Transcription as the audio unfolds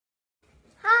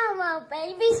on,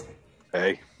 babies.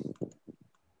 Hey,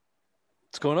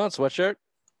 What's going on, Sweatshirt?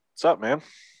 what's up, man?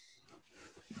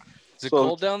 Is it So-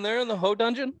 cold down there in the Ho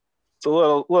dungeon? It's a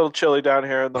little chilly down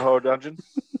here in the Ho dungeon.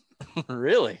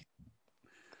 Really?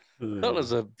 Thought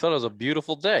it was a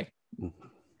beautiful day.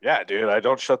 Yeah, dude, I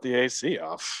don't shut the AC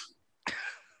off.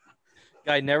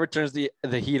 Guy never turns the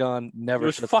heat on. It Never.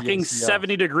 was shuts the fucking AC off.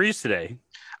 70 degrees today.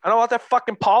 I don't want that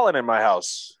fucking pollen in my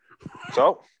house.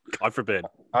 So God forbid.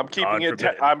 I'm keeping God it.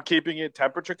 forbid. I'm keeping it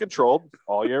temperature controlled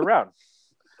all year round.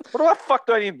 What the fuck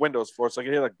do I need windows for? So I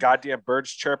can hear the goddamn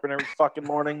birds chirping every fucking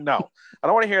morning? No, I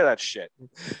don't want to hear that shit.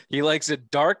 He likes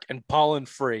it dark and pollen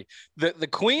free. The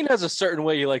Queen has a certain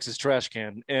way he likes his trash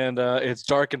can, and it's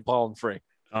dark and pollen free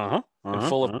and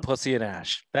full of pussy and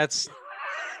ash. That's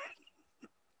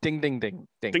ding ding ding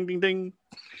ding Ding, ding, ding.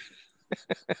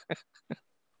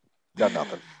 Got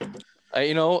nothing.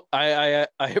 I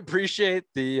appreciate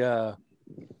the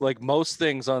like most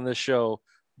things on this show.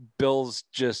 Bill's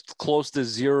just close to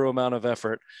zero amount of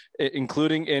effort,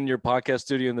 including in your podcast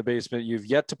studio in the basement. You've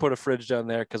yet to put a fridge down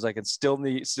there because I can still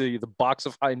see the box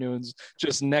of High Noons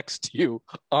just next to you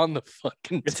on the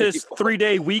fucking It's table. his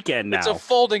 3-day weekend now. It's a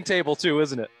folding table too,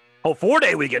 isn't it? Oh,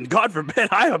 4-day weekend. God forbid.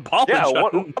 I apologize. Yeah,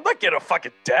 I'm not getting a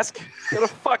fucking desk. Get a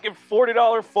fucking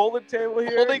 $40 folding table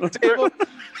here. Folding table.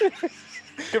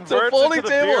 It's a folding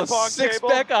table, a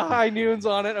six-pack of High Noons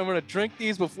on it. I'm going to drink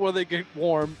these before they get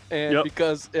warm, and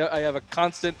because I have a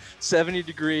constant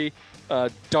 70-degree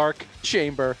dark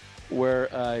chamber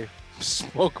where I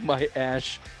smoke my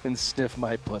ash and sniff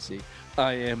my pussy.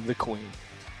 I am the queen.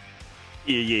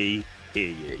 Yeah.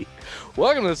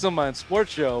 Welcome to the Some Mind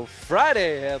Sports Show.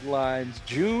 Friday headlines,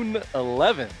 June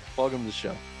 11th. Welcome to the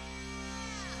show.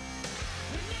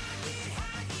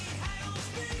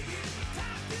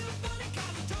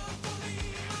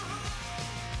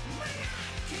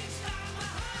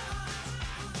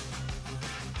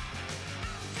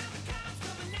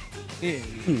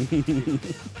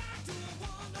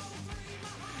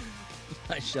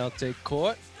 I shall take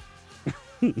court.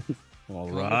 All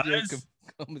Come right.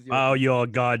 with your Bow your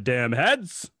goddamn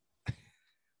heads.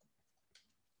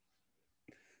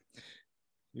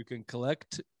 You can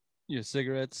collect your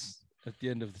cigarettes at the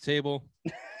end of the table.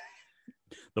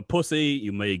 The pussy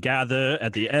you may gather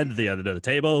at the end of the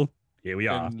table. Here we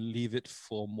are. And leave it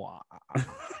for moi.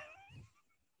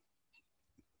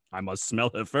 I must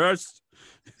smell her first.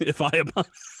 If I am,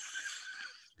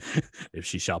 if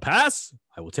she shall pass,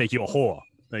 I will take you a whore.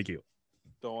 Thank you.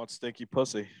 Don't want stinky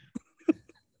pussy.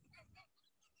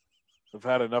 I've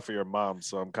had enough of your mom,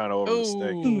 so I'm kind of over the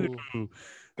stink. Ooh,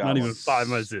 Not even 5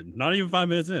 minutes in. Not even 5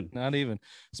 minutes in. not even.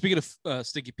 Speaking of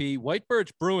Sticky P, White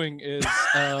Birch Brewing is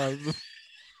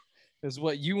is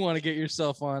what you want to get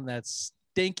yourself on. That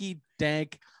stinky,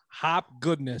 dank hop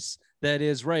goodness. That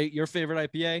is right. Your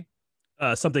favorite IPA?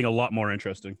 Something a lot more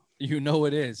interesting. You know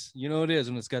it is. You know it is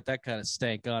when it's got that kind of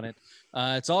stank on it.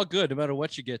 It's all good no matter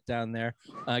what you get down there.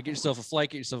 Get yourself a flight,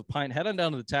 get yourself a pint. Head on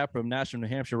down to the tap room, Nashville, New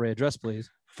Hampshire. Ray, address, please.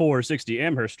 460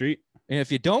 Amherst Street. And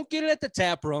if you don't get it at the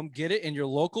tap room, get it in your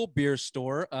local beer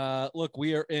store. Look,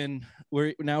 we're in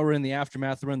the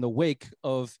aftermath. We're in the wake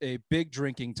of a big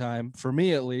drinking time, for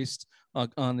me at least,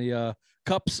 on the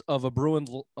cups of a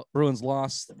Bruins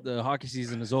loss. The hockey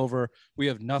season is over. We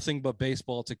have nothing but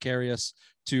baseball to carry us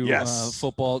to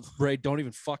football. Ray, don't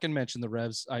even fucking mention the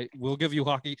Revs. We'll give you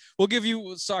hockey. We'll give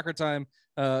you soccer time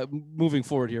moving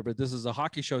forward here, but this is a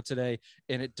hockey show today,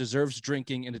 and it deserves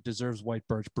drinking, and it deserves White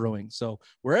Birch Brewing. So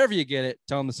wherever you get it,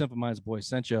 tell them the Simple Minds boys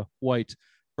sent you. White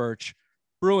Birch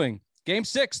Brewing. Game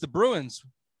 6, the Bruins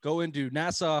go into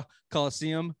Nassau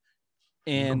Coliseum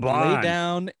and lay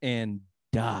down and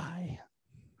die.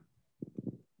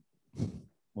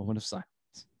 Moment of silence.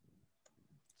 It's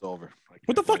over.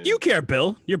 What the fuck do you care,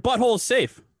 Bill? Your butthole is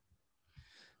safe.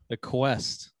 The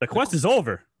quest. The quest is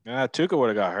over. Yeah, Tuca would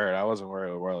have got hurt. I wasn't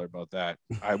worried about that.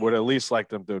 I would at least like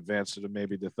them to advance to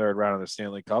maybe the third round of the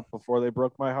Stanley Cup before they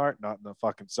broke my heart, not in the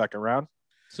fucking second round.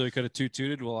 So you could have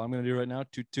toot-tooted. Well, I'm going to do right now.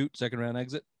 Toot-toot, second round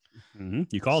exit. Mm-hmm.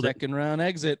 You called second round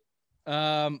exit.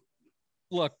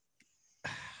 Look,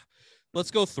 let's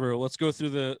go through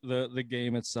the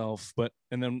game itself,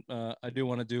 and then I do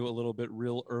want to do a little bit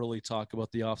real early talk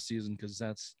about the off season, because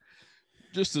that's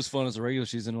just as fun as the regular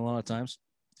season a lot of times.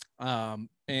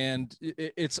 And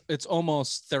it's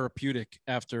almost therapeutic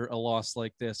after a loss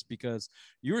like this, because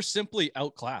you were simply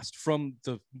outclassed from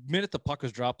the minute the puck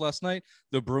was dropped last night.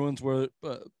 The Bruins were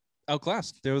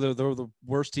outclassed. They were the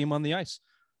worst team on the ice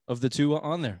of the two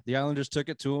on there. The Islanders took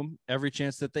it to them every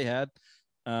chance that they had.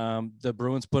 The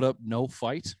Bruins put up no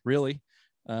fight, really.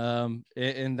 And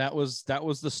that was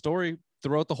the story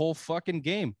throughout the whole fucking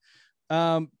game.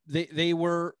 They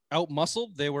were out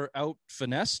muscled, they were out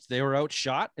finessed, they were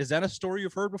outshot. Is that a story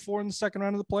you've heard before in the second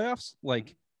round of the playoffs?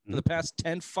 Like for the past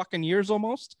 10 fucking years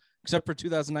almost, except for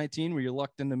 2019, where you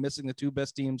lucked into missing the two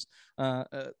best teams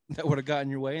that would have gotten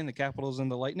your way in the Capitals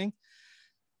and the Lightning.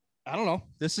 I don't know.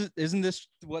 Isn't this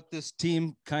what this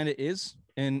team kind of is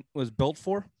and was built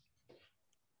for?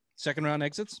 Second round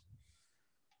exits?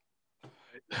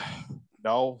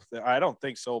 No, I don't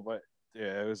think so, but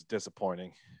yeah, it was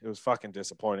disappointing. It was fucking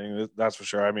disappointing. That's for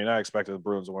sure. I mean, I expected the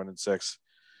Bruins to win in 6.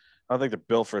 I don't think they're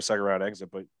built for a second round exit,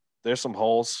 but there's some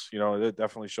holes. You know, they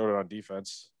definitely showed it on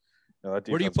defense. You know,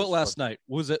 where do you put last night?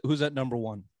 Who's at number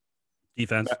 1?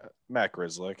 Defense. Matt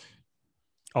Grzelcyk.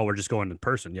 Oh, we're just going in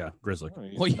person. Yeah,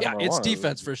 Grzelcyk. Well, yeah, it's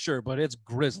defense for sure, but it's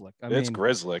Grzelcyk. It's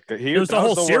Grzelcyk. It was the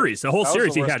whole series. The whole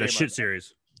series, he had a shit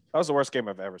series. That was the worst game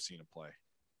I've ever seen him play.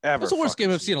 Ever. That's the worst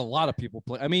game I've seen a lot of people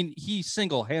play. I mean, he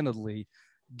single-handedly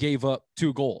gave up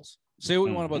 2 goals. Say what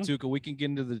we want about Tuukka. We can get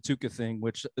into the Tuukka thing,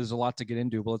 which is a lot to get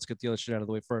into, but let's get the other shit out of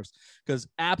the way first. Because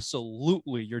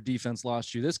absolutely your defense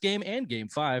lost you this game and game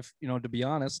 5, you know, to be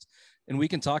honest. And we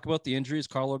can talk about the injuries.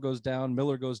 Carlo goes down.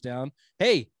 Miller goes down.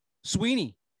 Hey,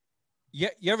 Sweeney, you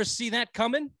ever see that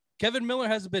coming? Kevin Miller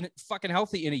hasn't been fucking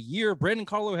healthy in a year. Brandon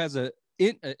Carlo has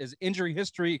his injury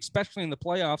history, especially in the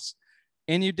playoffs.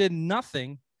 And you did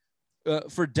nothing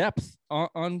for depth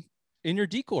on in your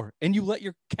decor, and you let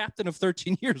your captain of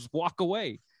 13 years walk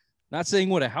away. Not saying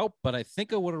would have helped, but I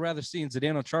think I would have rather seen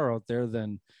Zdeno Chara out there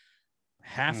than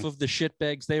half of the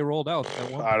shitbags they rolled out.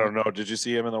 I don't know. Did you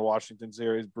see him in the Washington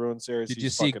series, Bruins series? Did you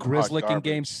see Grzelcyk in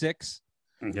game 6?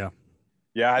 Yeah.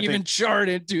 Yeah. Even Chara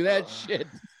didn't do that shit.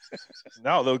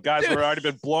 No, those guys were already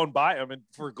been blown by him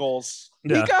for goals.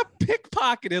 Yeah. He got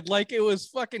pickpocketed like it was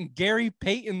fucking Gary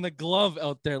Payton the glove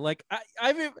out there. Like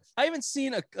I haven't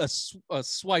seen a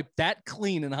swipe that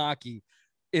clean in hockey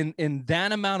in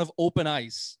that amount of open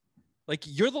ice. Like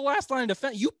you're the last line of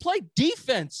defense. You play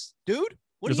defense, dude.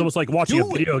 It's almost like watching a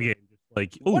video game.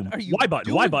 Like, ooh,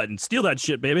 Y button, steal that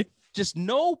shit, baby. Just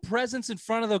no presence in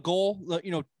front of the goal.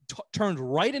 You know, turned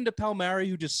right into Palmieri,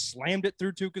 who just slammed it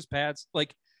through Tuukka's pads.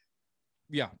 Like.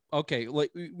 Yeah. Okay. Like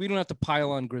we don't have to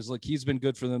pile on Grzelcyk. He's been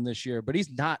good for them this year, but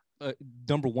he's not a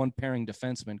number 1 pairing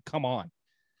defenseman. Come on.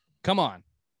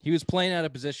 He was playing out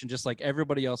of position just like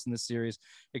everybody else in this series,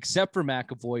 except for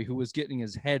McAvoy, who was getting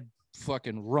his head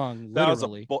fucking wrung.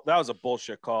 Literally. That was a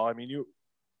bullshit call. I mean, you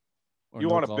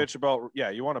want to bitch about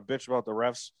the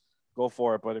refs, go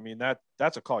for it. But I mean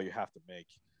that's a call you have to make.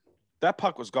 That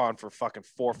puck was gone for fucking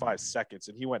 4 or 5 seconds,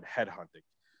 and he went head hunting.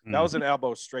 That was an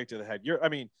elbow straight to the head.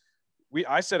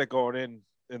 I said it going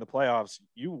in the playoffs.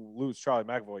 You lose Charlie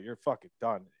McAvoy, you're fucking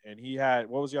done. And he had,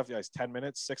 what was he off the ice? 10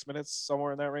 minutes, 6 minutes,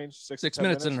 somewhere in that range. 6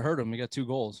 minutes didn't hurt him. He got 2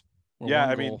 goals. Yeah,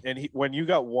 I mean, and when you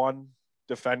got one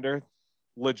defender,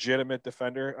 legitimate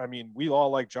defender. I mean, we all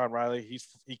like John Riley.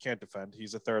 He can't defend.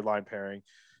 He's a 3rd line pairing.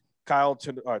 Kyle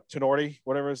Tenorti,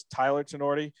 whatever it is, Tyler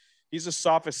Tenorti. He's the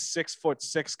softest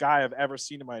 6'6" guy I've ever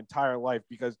seen in my entire life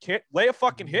because can't lay a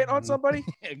fucking hit on somebody.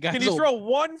 Can you throw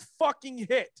one fucking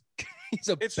hit? He's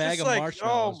a bag of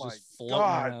marshmallows. Oh my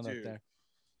god, dude!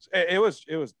 It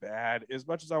was bad. As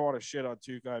much as I want to shit on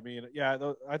Tuukka, I mean, yeah,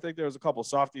 I think there was a couple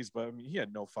softies, but I mean, he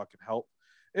had no fucking help.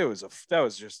 That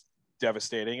was just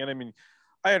devastating. And I mean,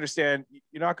 I understand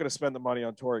you're not going to spend the money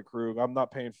on Torrey Krug. I'm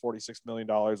not paying $46 million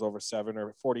over 7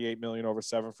 or $48 million over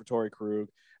 7 for Torrey Krug.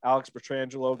 Alex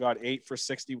Pietrangelo got 8 for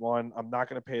 61. I'm not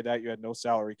going to pay that. You had no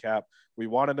salary cap. We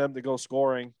wanted them to go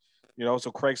scoring, you know,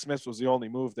 so Craig Smith was the only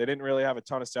move. They didn't really have a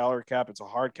ton of salary cap. It's a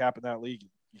hard cap in that league.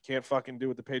 You can't fucking do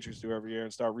what the Patriots do every year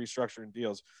and start restructuring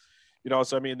deals. You know,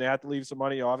 so I mean, they had to leave some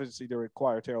money, obviously, to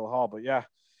acquire Taylor Hall. But yeah,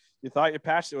 you thought you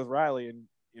patched it with Riley, and,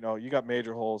 you know, you got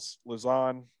major holes.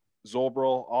 Lazan,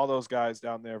 Zolbril, all those guys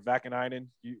down there, Vakanainen,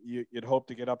 you'd hope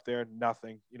to get up there.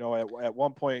 Nothing. You know, at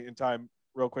one point in time,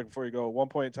 real quick before you go, at one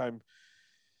point in time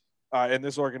in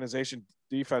this organization,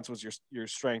 defense was your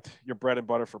strength, your bread and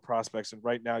butter for prospects. And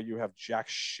right now you have jack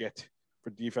shit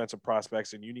for defensive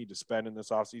prospects, and you need to spend in this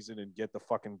offseason and get the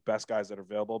fucking best guys that are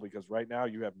available, because right now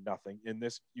you have nothing in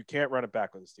this. You can't run it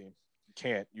back with this team. You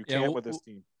can't with this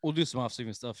team. We'll do some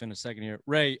off-season stuff in a second here.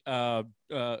 Ray,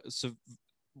 so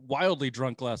wildly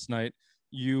drunk last night.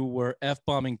 You were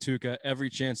F-bombing Tuukka every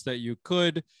chance that you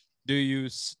could. Do you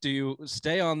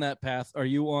stay on that path? Are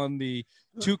you on the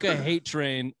Tuukka hate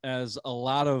train, as a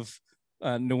lot of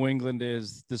New England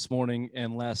is this morning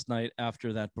and last night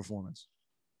after that performance?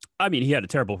 I mean, he had a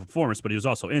terrible performance, but he was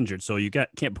also injured, so you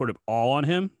can't put it all on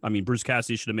him. I mean, Bruce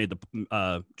Cassidy should have made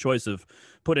the choice of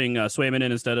putting Swayman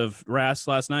in instead of Rask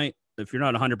last night. If you're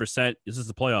not 100%, this is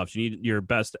the playoffs. You need your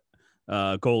best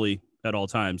goalie at all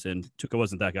times, and Tuca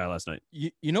wasn't that guy last night.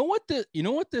 You know what this?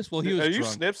 Well, he was. Are you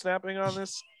drunk. snapping on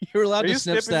this? You're allowed Are to you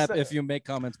snap snipping if you make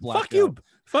comments blacked Fuck you. out.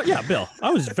 Fuck yeah, Bill.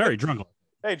 I was very drunk.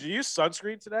 Hey, did you use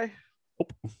sunscreen today?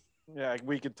 Nope. Yeah,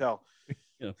 we can tell.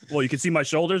 Yeah. Well, you can see my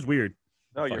shoulders. Weird.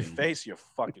 No, your face, you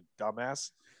fucking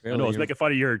dumbass. I know. I was making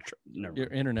fun of your. Your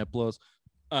internet blows.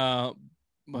 You know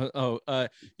Mine?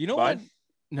 what?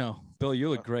 No, Bill, you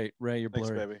look great. Ray, you're Thanks,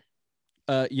 blurry. baby.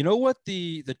 You know what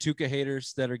the Tuca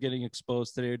haters that are getting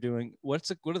exposed today are doing? What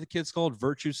are the kids called?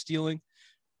 Virtue stealing,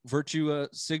 virtue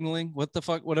signaling. What the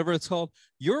fuck? Whatever it's called.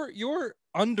 You're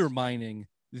undermining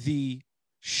the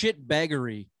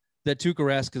shitbaggery that Tuukka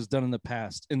Rask has done in the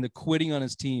past, and the quitting on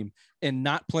his team and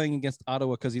not playing against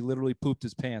Ottawa because he literally pooped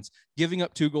his pants, giving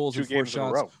up 2 goals and 4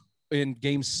 shots in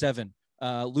Game 7,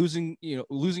 losing a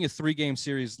 3-game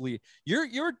series lead.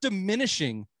 You're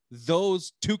diminishing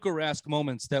those Tuukka Rask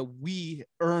moments that we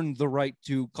earned the right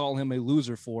to call him a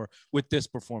loser for with this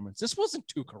performance. This wasn't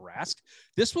Tuukka Rask.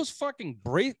 This was fucking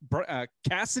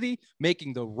Cassidy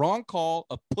making the wrong call,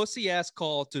 a pussy ass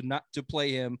call to not to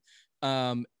play him.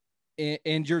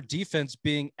 And your defense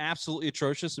being absolutely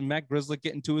atrocious, and Matt Grzelcyk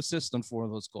getting 2 assists on 4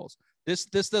 of those goals. This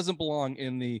doesn't belong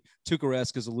in the Tuukka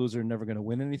Rask is a loser and never going to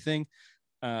win anything.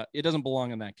 It doesn't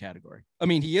belong in that category. I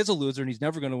mean, he is a loser and he's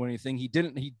never going to win anything. He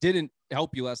didn't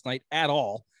help you last night at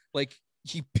all. Like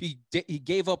he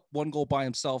gave up 1 goal by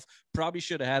himself. Probably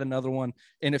should have had another one.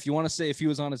 And if you want to say if he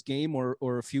was on his game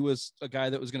or if he was a guy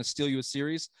that was going to steal you a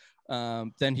series,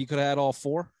 then he could have had all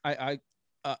 4.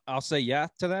 I'll say yeah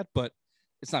to that, but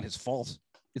it's not his fault.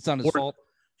 It's not his fault.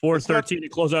 4-13 to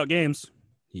close out games.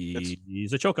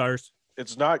 He's a choke artist.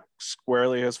 It's not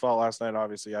squarely his fault last night.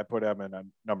 Obviously, I put him in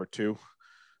number 2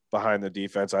 behind the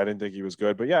defense. I didn't think he was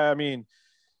good, but yeah, I mean,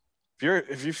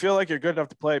 if you feel like you're good enough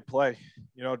to play,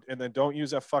 and then don't use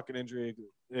that fucking injury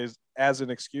as an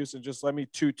excuse, and just let me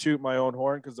toot my own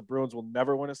horn, because the Bruins will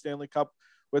never win a Stanley Cup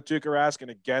with Tuukka Rask,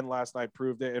 and again last night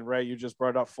proved it. And Ray, you just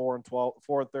brought up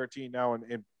 4-13 now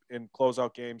in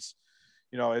closeout games.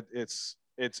 It's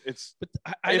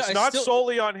not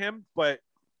solely on him, but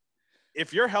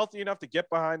if you're healthy enough to get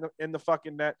behind in the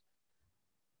fucking net,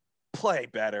 play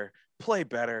better.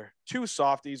 2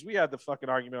 softies. We had the fucking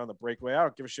argument on the breakaway. I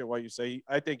don't give a shit what you say.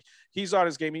 I think he's on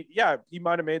his game. He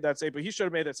might have made that save, but he should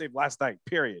have made that save last night.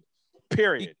 Period.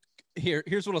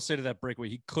 Here's what I'll say to that breakaway.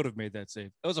 He could have made that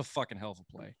save. That was a fucking hell of a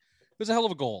play. It was a hell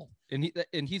of a goal, and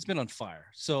he's been on fire.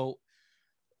 So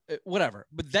whatever.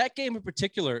 But that game in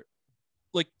particular,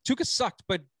 like, Tuukka sucked,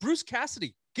 but Bruce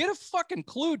Cassidy, get a fucking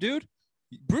clue, dude.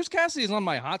 Bruce Cassidy is on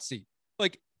my hot seat.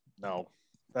 Like, no,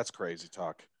 that's crazy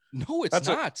talk. No, it's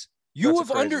not. You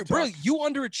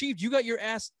underachieved. You got your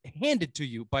ass handed to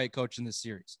you by a coach in this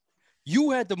series.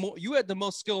 You had the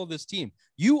most skill of this team.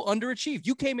 You underachieved.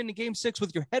 You came into Game 6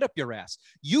 with your head up your ass.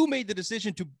 You made the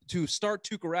decision to start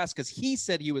Tuukka Rask because he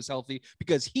said he was healthy,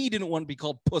 because he didn't want to be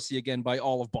called pussy again by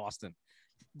all of Boston.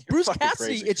 Bruce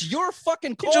Cassidy, crazy. It's your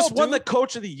fucking call. He just won the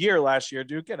Coach of the Year last year,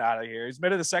 dude. Get out of here. He's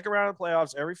been in the second round of the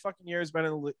playoffs every fucking year. He's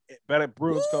been a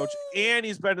Bruins coach, and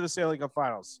he's been to the Stanley Cup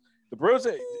Finals. The Bruins,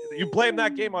 you blame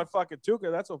that game on fucking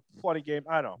Tuukka. That's a funny game.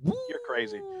 I know. You're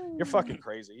crazy. You're fucking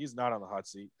crazy. He's not on the hot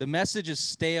seat. The message is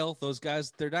stale. Those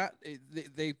guys, they're not.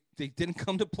 They didn't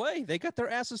come to play. They got their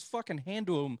asses fucking handed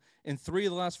to them in 3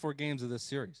 of the last 4 games of this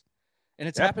series, and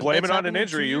it's happened. Blame it on an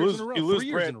injury. You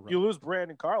lose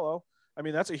Brandon Carlo. I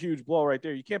mean, that's a huge blow right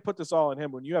there. You can't put this all on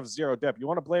him when you have 0 depth. You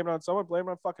want to blame it on someone? Blame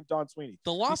it on fucking Don Sweeney.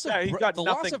 The loss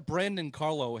of Brandon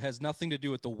Carlo has nothing to do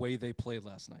with the way they played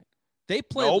last night. They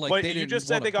played but you just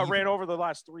said they got ran over the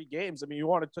last 3 games. I mean, you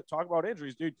want to talk about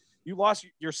injuries, dude. You lost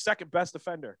your second best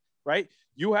defender, right?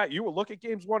 You will look at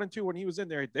games 1 and 2 when he was in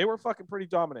there. They were fucking pretty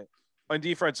dominant on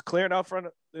defense, clearing out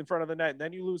in front of the net, and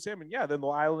then you lose him, and yeah, then the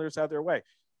Islanders have their way.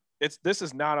 This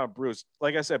is not on Bruce.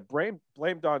 Like I said, blame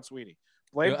Don Sweeney.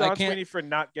 Blame Don Sweeney for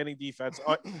not getting defense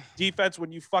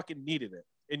when you fucking needed it.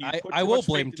 And I will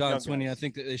blame Don Sweeney. I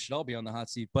think that they should all be on the hot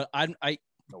seat, but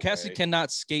Cassidy cannot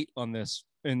skate on this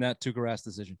in that Tuukka Rask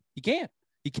decision. He can't.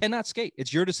 He cannot skate.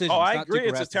 It's your decision. Oh, I agree.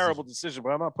 It's a terrible decision, but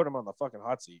I'm not putting him on the fucking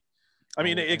hot seat. I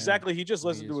mean, exactly. He just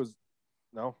listened to his.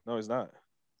 No, he's not.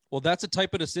 Well, that's a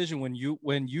type of decision when you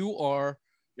are.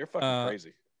 You're fucking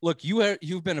crazy. Look,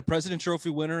 you've been a President Trophy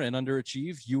winner and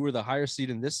underachieved. You were the higher seed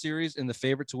in this series and the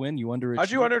favorite to win. You underachieved. How'd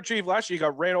you underachieve last year? You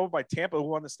got ran over by Tampa, who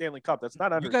won the Stanley Cup. That's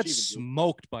not underachieving. You got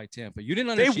smoked by Tampa. You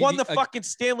didn't underachieve. They won the fucking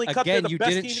Stanley Cup. They're the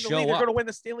best team in the league. They're going to win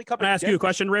the Stanley Cup. Can I ask you a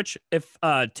question, Rich? If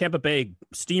Tampa Bay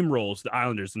steamrolls the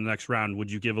Islanders in the next round,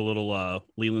 would you give a little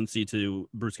leniency to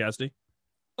Bruce Cassidy?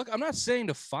 Look, I'm not saying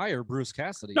to fire Bruce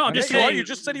Cassidy. No, I'm just saying. You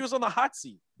just said he was on the hot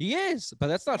seat. He is, but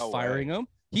that's not firing him.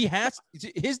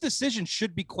 His decision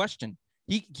should be questioned.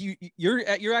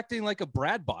 You're acting like a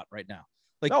Brad bot right now.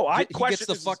 Like, no, he gets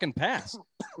the fucking pass.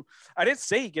 I didn't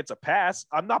say he gets a pass.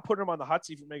 I'm not putting him on the hot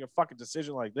seat for making a fucking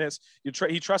decision like this.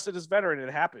 He trusted his veteran.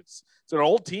 It happens. It's an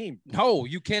old team. No,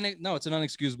 you can't. No, it's an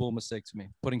unexcusable mistake to me.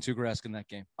 Putting Tuukka Rask in that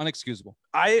game, unexcusable.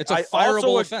 It's a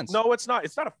fireable offense. No, it's not.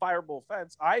 It's not a fireable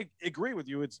offense. I agree with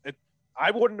you. I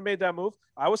wouldn't have made that move.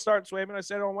 I was starting Swayman. I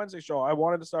said it on Wednesday show. I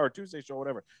wanted to start, or Tuesday show,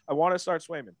 whatever. I wanted to start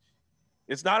Swayman.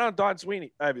 It's not on Don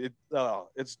Sweeney.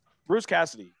 It's Bruce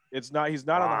Cassidy. It's not. He's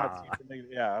not on the hot seat.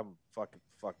 Yeah, I'm fucking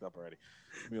fucked up already.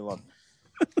 Leave me alone.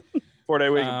 4-day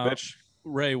weekend, bitch.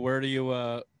 Ray, where do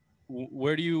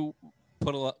you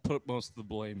put most of the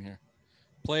blame here?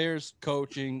 Players,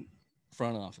 coaching,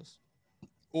 front office,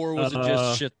 or was it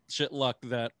just shit luck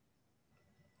that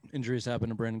injuries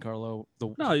happened to Brandon Carlo,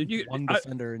 one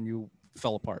defender, and you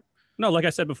fell apart? No, like I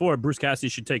said before, Bruce Cassidy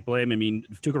should take blame. I mean,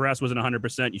 if Tuukka Rask wasn't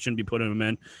 100%, you shouldn't be putting him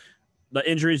in. The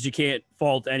injuries, you can't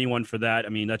fault anyone for that. I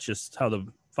mean, that's just how the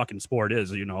fucking sport is.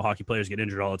 You know, hockey players get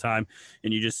injured all the time,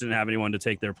 and you just didn't have anyone to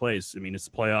take their place. I mean, it's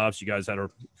the playoffs. You guys had a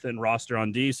thin roster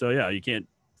on D, so yeah, you can't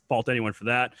fault anyone for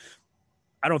that.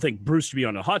 I don't think Bruce should be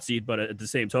on the hot seat, but at the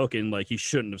same token, like, he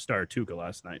shouldn't have started Tuukka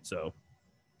last night. So,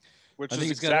 which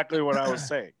is exactly what I was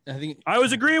saying. I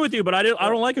was agreeing with you, but I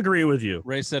don't like agreeing with you.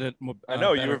 Ray said it. I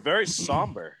know you were very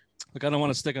somber. Look, I don't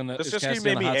want to stick on the just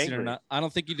made me angry. Or not. I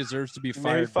don't think he deserves to be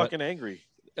fired. Made me fucking angry.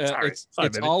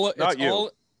 It's all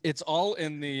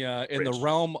in the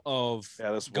realm of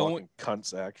this going cunt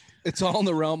sack. It's all in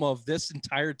the realm of this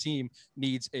entire team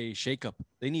needs a shakeup.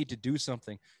 They need to do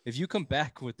something. If you come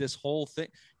back with this whole thing,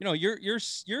 you know, you're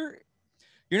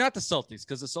not the Celtics,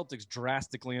 because the Celtics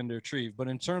drastically underachieved. But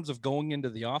in terms of going into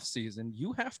the offseason,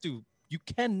 you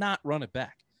cannot run it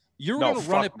back. You're going to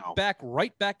run it back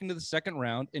right back into the second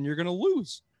round, and you're going to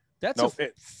lose. That's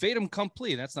fatum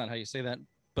complete. That's not how you say that,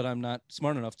 but I'm not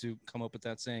smart enough to come up with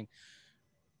that saying.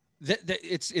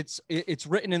 It's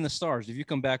written in the stars. If you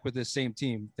come back with this same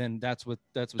team, then that's what's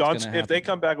going to happen. If they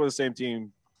come back with the same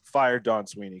team, fire Don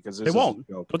Sweeney, because they won't.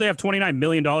 But they have $29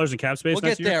 million in cap space. We'll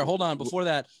get there. Hold on. Before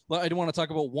that, I do want to talk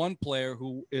about one player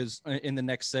who is in the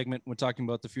next segment. We're talking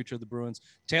about the future of the Bruins.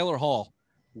 Taylor Hall.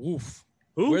 Woof.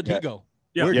 Where'd he go?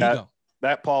 Where'd he go?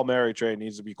 That Paul Mary trade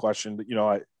needs to be questioned. You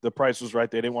know, the price was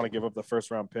right. They didn't want to give up the first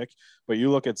round pick, but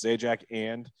you look at Zajac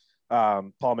and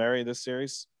Paul Mary this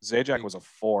series. Zajac was a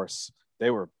force.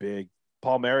 They were big.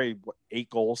 Paul Mary, 8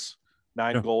 goals,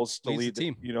 9 goals to lead the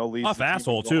team. Lead tough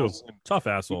asshole too. Tough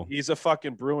asshole. He's a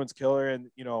fucking Bruins killer, and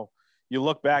you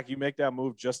look back, you make that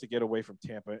move just to get away from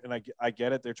Tampa, and I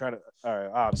get it. They're trying to.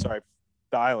 I'm sorry,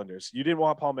 the Islanders. You didn't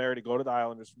want Paul Mary to go to the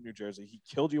Islanders from New Jersey. He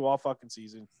killed you all fucking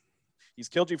season. He's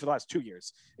killed you for the last 2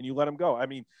 years, and you let him go. I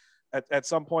mean, at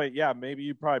some point, yeah, maybe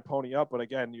you probably pony up, but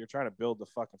again, you're trying to build the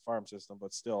fucking farm system.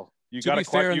 But still, you got to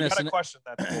question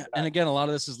that. And again, a lot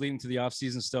of this is leading to the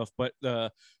offseason stuff, but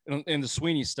and the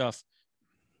Sweeney stuff,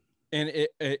 and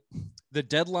the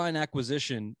deadline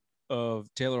acquisition of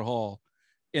Taylor Hall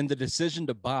and the decision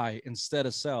to buy instead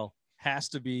of sell has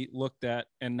to be looked at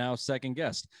and now second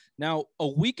guessed. Now, a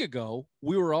week ago,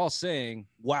 we were all saying,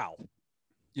 "Wow,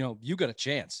 you got a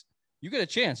chance." You get a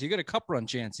chance. You get a cup run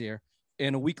chance here.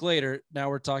 And a week later, now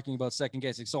we're talking about second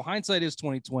guessing. So hindsight is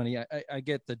 2020. I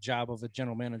get the job of a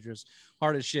general manager is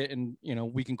hard as shit, and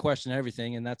we can question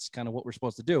everything, and that's kind of what we're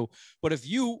supposed to do. But if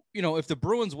if the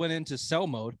Bruins went into sell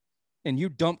mode and you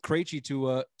dump Krejci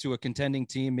to a contending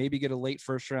team, maybe get a late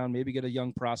first round, maybe get a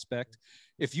young prospect.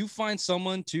 If you find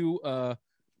someone Tuukka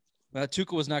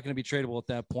was not going to be tradable at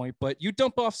that point, but you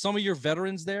dump off some of your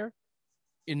veterans there.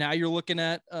 And now you're looking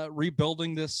at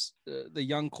rebuilding the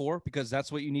young core, because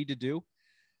that's what you need to do.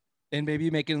 And maybe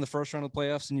you make it in the first round of the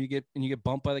playoffs and you get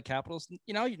bumped by the Capitals.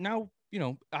 Now, I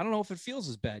don't know if it feels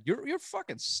as bad. You're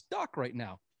fucking stuck right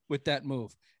now with that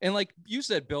move. And like you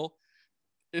said, Bill,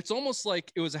 it's almost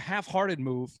like it was a half-hearted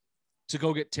move to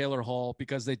go get Taylor Hall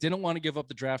because they didn't want to give up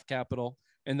the draft capital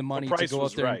and the money to go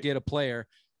out there and get a player.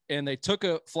 And they took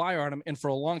a flyer on him. And for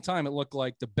a long time, it looked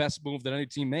like the best move that any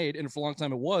team made. And for a long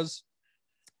time it was.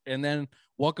 And then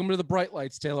welcome to the bright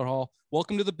lights, Taylor Hall.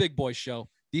 Welcome to the big boy show.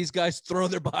 These guys throw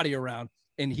their body around,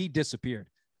 and he disappeared.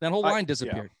 That whole line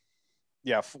disappeared.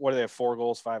 Yeah. What do they have? 4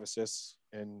 goals, 5 assists,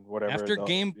 and whatever.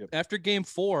 After game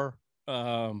 4,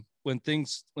 when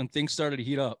things started to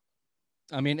heat up.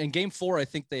 I mean, in game 4, I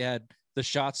think they had the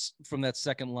shots from that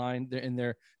second line in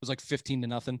there. It was like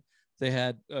 15-0. They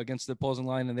had against the opposing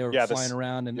line, and they were flying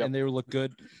around, and they looked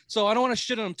good. So I don't want to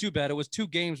shit on them too bad. It was 2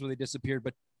 games where they disappeared,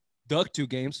 but the 2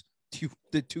 games,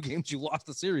 the 2 games you lost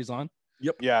the series on.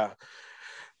 Yep. Yeah.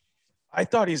 I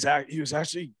thought he was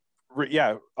actually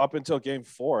Yeah, up until game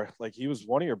 4, like he was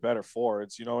one of your better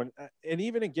forwards, you know, and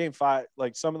even in game 5,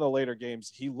 like some of the later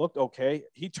games, he looked okay.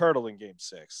 He turtled in game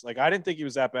 6. Like I didn't think he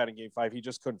was that bad in game 5. He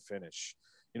just couldn't finish.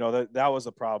 You know, that was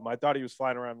the problem. I thought he was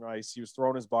flying around the ice. He was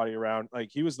throwing his body around. Like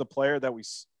he was the player that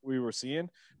we were seeing,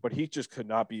 but he just could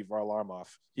not beat Varlamov.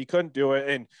 He couldn't do it.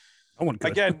 And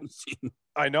again,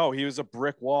 I know he was a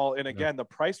brick wall. And again, the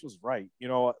price was right. You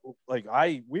know, like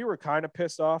we were kind of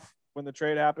pissed off when the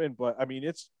trade happened, but I mean,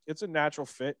 it's a natural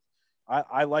fit.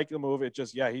 I like the move. It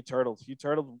just, he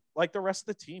turtled like the rest of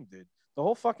the team did. The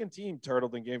whole fucking team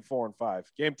turtled in game 4 and 5,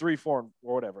 game 3, 4,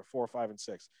 or whatever, 4, 5, and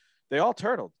 6. They all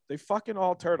turtled. They fucking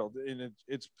all turtled. And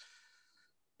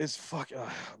it's fucking,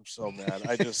 I'm so mad.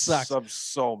 I'm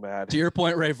so mad. To your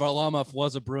point, Ray, Varlamov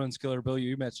was a Bruins killer. Bill,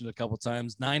 you mentioned it a couple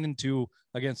times, 9-2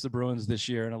 against the Bruins this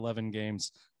year in 11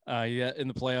 games. Yeah, in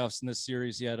the playoffs in this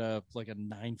series, he had like a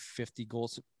 950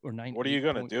 goals or 9. What are you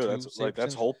gonna do? That's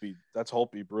Holtby. That's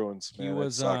Holtby Bruins. Man. He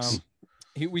was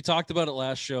we talked about it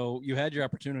last show. You had your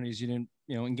opportunities. You didn't,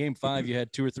 in game 5, you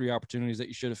had 2 or 3 opportunities that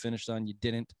you should have finished on. You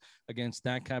didn't against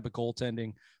that kind of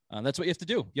goaltending. That's what you have to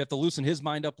do. You have to loosen his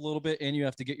mind up a little bit, and you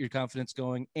have to get your confidence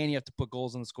going, and you have to put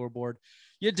goals on the scoreboard.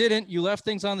 You didn't. You left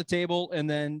things on the table, and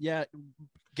then,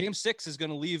 game 6 is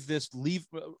going to leave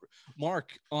mark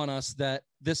on us that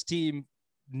this team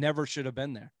never should have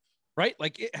been there, right?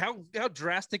 Like how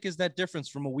drastic is that difference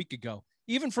from a week ago?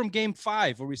 Even from game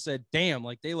 5 where we said, damn,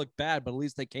 like they look bad, but at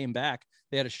least they came back.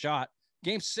 They had a shot.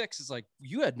 Game 6 is like,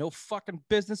 you had no fucking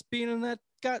business being in that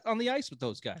guy on the ice with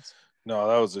those guys. No,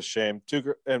 that was a shame.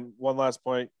 And one last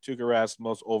point, Tuukka Rask,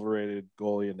 most overrated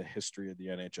goalie in the history of the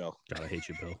NHL. God, I hate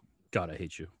you, Bill. God, I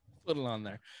hate you. Put it on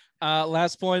there.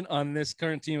 Last point on this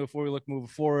current team before we moving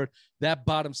forward, that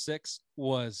bottom 6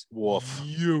 was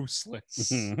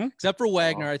useless. Except for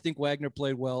Wagner. I think Wagner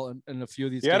played well in a few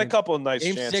of these games. He had a couple of nice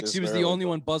Game chances. 6, he was the only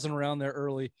one buzzing around there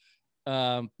early.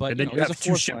 But and then you have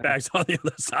 2 shitbags on the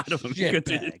other side of him. He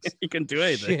couldn't do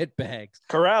anything. Shitbags.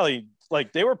 Corrali,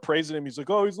 like they were praising him. He's like,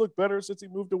 oh, he's looked better since he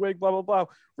moved away, blah, blah, blah.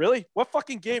 Really? What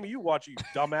fucking game are you watching, you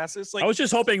dumbasses? Like, I was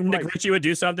just hoping Nick Ritchie would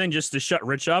do something just to shut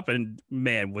Rich up, and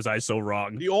man, was I so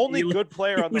wrong. The only good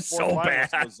player on the fourth line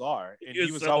was Lazar, and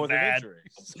he was out with an injury.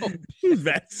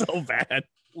 So bad.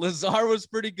 Lazar was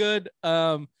pretty good.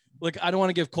 Look, I don't want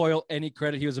to give Coyle any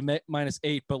credit. He was a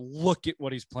 -8, but look at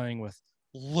what he's playing with.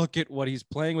 Look at what he's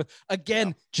playing with.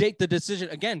 Again, Jake,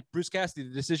 Bruce Cassidy,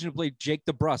 the decision to play Jake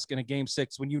DeBrusk in a game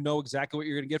 6 when you know exactly what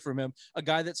you're going to get from him. A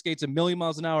guy that skates 1,000,000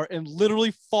 miles an hour and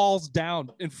literally falls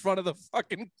down in front of the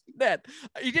fucking net.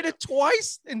 He did it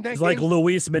twice in that game. It's like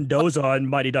Luis Mendoza on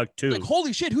Mighty Duck 2. Like,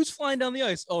 holy shit, who's flying down the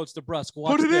ice? Oh, it's DeBrusk.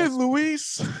 Put it in,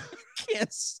 Luis.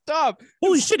 Can't stop.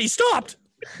 Holy shit, he stopped.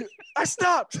 I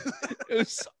stopped. It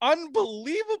was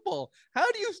unbelievable. How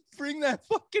do you bring that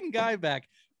fucking guy back?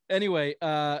 Anyway,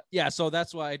 so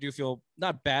that's why I do feel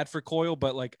not bad for Coyle,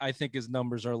 but like I think his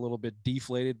numbers are a little bit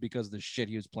deflated because of the shit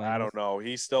he was playing. I don't know.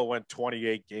 He still went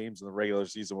 28 games in the regular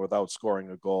season without scoring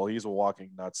a goal. He's a walking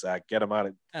nutsack. Get him out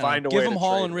of find a way. Give him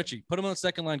Hall and Ritchie. Put him on the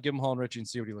second line. Give him Hall and Ritchie and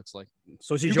see what he looks like.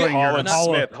 So is he joining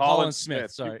Holland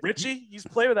Smith? Sorry, Dude, Ritchie. He's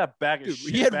playing with that bag of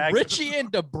shit. He had Ritchie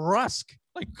and DeBrusk.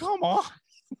 Like, come on.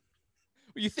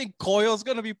 You think Coyle's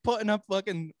gonna be putting up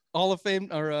fucking Hall of Fame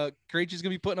or Krejci's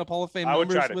gonna be putting up Hall of Fame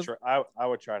numbers? I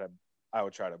would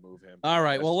try to move him. All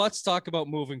right. Well, let's talk about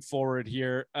moving forward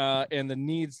here and the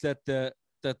needs that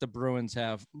the Bruins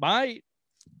have. My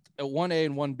 1A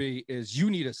and 1B is you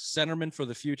need a centerman for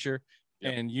the future,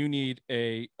 and you need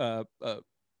a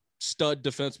stud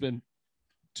defenseman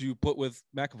to put with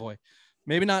McAvoy.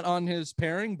 Maybe not on his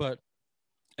pairing, but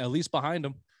at least behind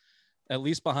him. I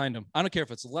don't care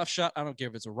if it's a left shot. I don't care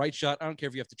if it's a right shot. I don't care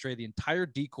if you have to trade the entire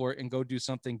decor and go do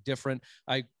something different.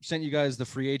 I sent you guys the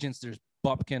free agents. There's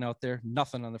Bumpkin out there.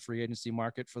 Nothing on the free agency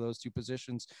market for those 2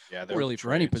 positions. Yeah, really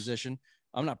for any position.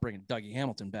 I'm not bringing Dougie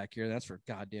Hamilton back here. That's for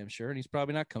goddamn sure. And he's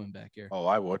probably not coming back here. Oh,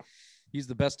 I would. He's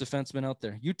the best defenseman out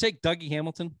there. You take Dougie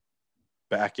Hamilton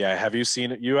back. Yeah. Have you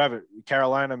seen it? You have it.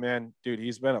 Carolina, man, dude,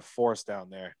 he's been a force down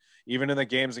there. Even in the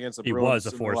games against the Bruins. He was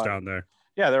a force down there.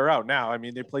 Yeah, they're out now. I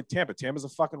mean, they played Tampa. Tampa's a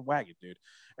fucking wagon, dude.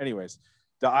 Anyways,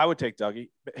 I would take Dougie.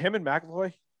 Him and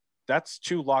McAvoy, that's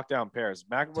 2 lockdown pairs.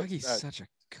 Dougie's such a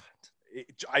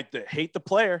cunt. I hate the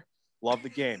player, love the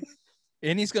game.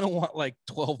 And he's going to want like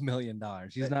 $12 million.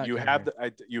 He's not. You have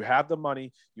the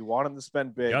money. You want him to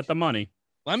spend big. You got the money.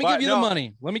 Let me give you the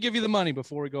money. Let me give you the money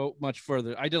before we go much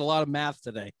further. I did a lot of math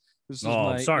today.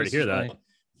 I'm sorry to hear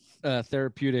that.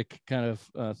 Therapeutic kind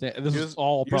of thing. This is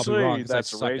all probably wrong.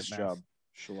 That's a race job.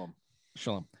 Shalom.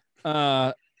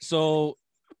 So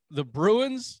the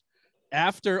Bruins,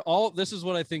 after all, this is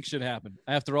what I think should happen.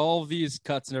 After all of these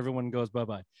cuts and everyone goes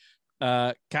bye-bye.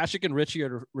 Kashik and Richie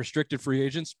are restricted free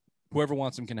agents. Whoever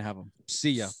wants them can have them.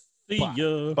 See ya. See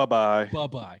ya. Bye-bye.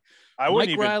 Bye-bye. I wouldn't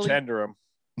Mike even Riley- tender him.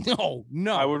 No.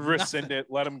 I would rescind it.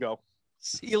 Let him go.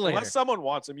 See you later. Unless someone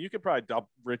wants him, you could probably dump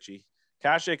Richie.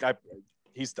 Kashik,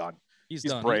 he's done. He's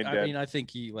he's done. brain dead. I mean, I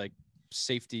think he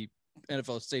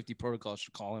NFL safety protocol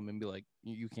should call him and be like,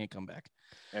 you can't come back.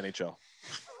 NHL.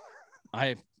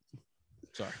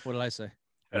 Sorry, what did I say?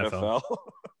 NFL.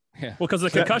 Yeah. Well, because the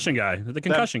concussion guy.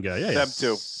 Yeah. Them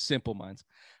too. Simple minds.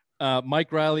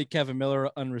 Mike Riley, Kevin Miller,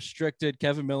 unrestricted.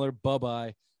 Kevin Miller,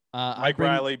 bye-bye. Mike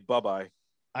Riley, bye-bye.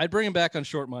 I'd bring him back on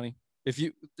short money. It's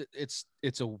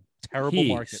a terrible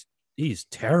market. He's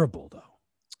terrible though.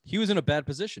 He was in a bad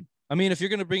position. I mean, if you're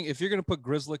gonna put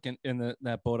Grzelcyk in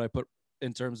that boat, I put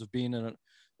in terms of being in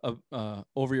a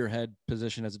over your head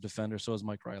position as a defender. So is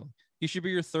Mike Riley. He should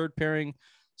be your third pairing,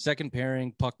 second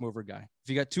pairing, puck mover guy. If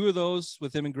you got two of those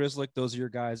with him and Grzelcyk, those are your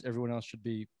guys. Everyone else should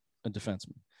be a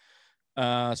defenseman.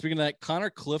 Speaking of that, Connor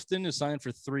Clifton is signed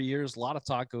for 3 years. A lot of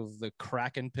talk of the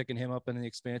Kraken picking him up in the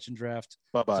expansion draft.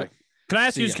 Bye-bye. So, Can I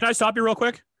ask you? Can I stop you real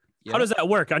quick? yeah. How does that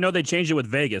work? I know they changed it with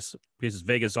Vegas because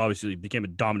Vegas obviously became a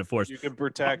dominant force. You can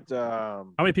protect. How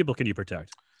many people can you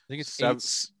protect? I think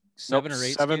it's seven or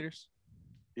eight seven. skaters.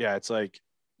 Yeah, it's like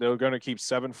they're going to keep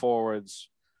 7 forwards,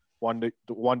 one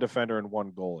defender, and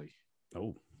 1 goalie.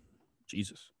 Oh,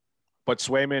 Jesus. But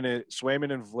Swayman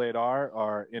and Vladar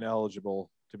are ineligible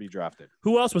to be drafted.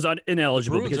 Who else was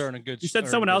ineligible? Bruins Because are in a good. you said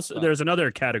someone else. There's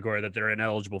another category that they're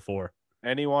ineligible for.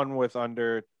 Anyone with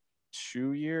under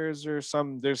 2 years or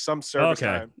there's some service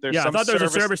time. I thought there was a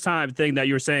service time thing that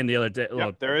you were saying the other day.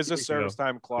 Yeah, there is a service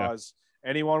time clause.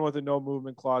 Yeah. Anyone with a no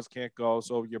movement clause can't go.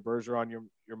 So your Bergeron,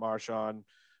 your Marchand,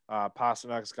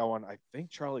 Pasternak's got one. I think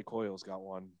Charlie Coyle's got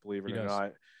one, believe it or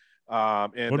not.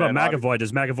 And what about McAvoy?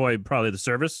 Does McAvoy probably the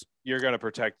service? You're going to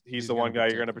protect. He's the one guy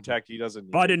you're going to protect. He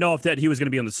doesn't. I didn't know if he was going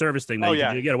to be on the service thing. Oh,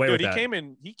 yeah. You get away with that. He came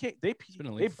in. It's been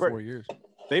only 4 years.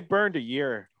 They burned a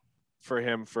year for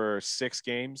him for 6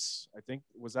 games. I think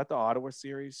was that the Ottawa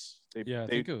series. I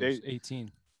think it was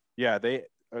 18. Yeah,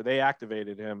 they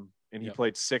activated him and he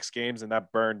played 6 games and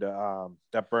that burned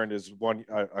his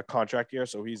a contract year.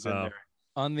 So he's in there.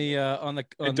 On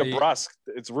DeBrusk.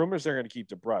 It's rumors they're going to keep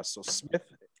DeBrusk. So Smith.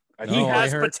 He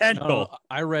has potential. No,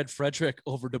 I read Frederick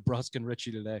over DeBrusk and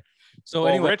Richie today. So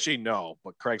anyway, Richie no,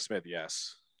 but Craig Smith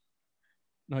yes.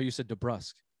 No, you said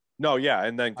DeBrusk. No, yeah,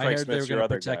 and then Craig Smith's your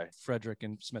other guy. Frederick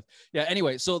and Smith. Yeah.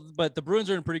 Anyway, but the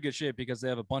Bruins are in pretty good shape because they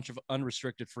have a bunch of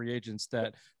unrestricted free agents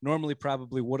that normally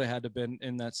probably would have had to been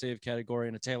in that save category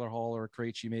in a Taylor Hall or a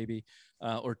Krejci maybe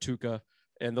or Tuukka.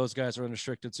 And those guys are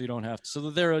unrestricted, so you don't have to. So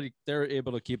they're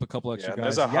able to keep a couple extra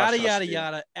guys.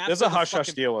 Yada. There's a hush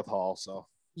deal with Hall, so.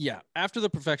 Yeah, after the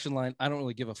perfection line, I don't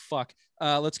really give a fuck.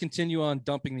 Let's continue on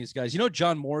dumping these guys. You know,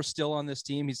 John Moore's still on this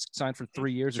team. He's signed for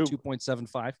 3 years at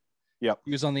 2.75. Yep.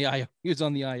 He was on the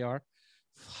IR.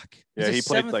 Fuck. Yeah, he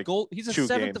played like goal. He's a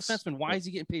 7th defenseman. Why is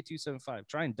he getting paid 2.75?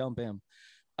 Try and dump him.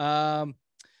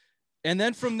 And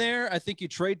then from there, I think you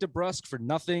trade DeBrusk for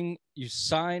nothing.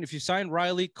 If you sign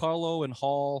Riley, Carlo, and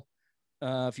Hall,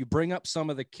 if you bring up some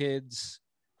of the kids.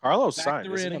 Carlos signed.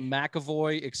 Factor in a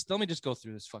McAvoy. Let me just go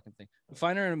through this fucking thing.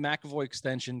 Find her in a McAvoy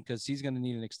extension because he's going to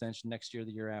need an extension next year,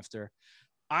 the year after.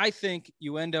 I think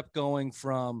you end up going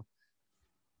from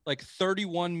like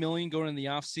 31 million going in the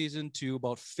offseason to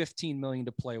about 15 million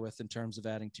to play with in terms of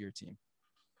adding to your team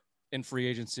in free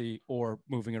agency or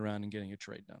moving around and getting a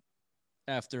trade done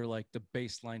after like the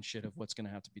baseline shit of what's going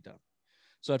to have to be done.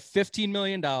 So at $15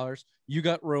 million, you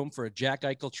got room for a Jack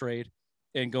Eichel trade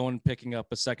and going and picking up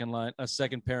a second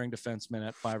pairing defenseman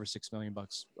at $5 or $6 million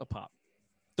a pop.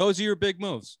 Those are your big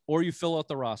moves, or you fill out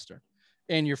the roster.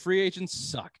 And your free agents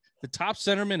suck. The top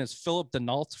centerman is Philip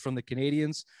Denault from the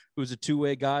Canadiens, who's a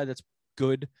 2-way guy that's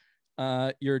good.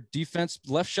 Your defense,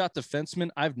 left shot defenseman,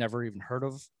 I've never even heard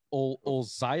of.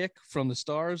 Zayak from the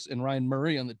Stars and Ryan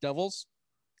Murray on the Devils,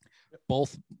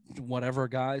 both whatever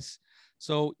guys.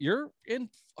 So you're in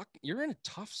a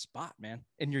tough spot, man.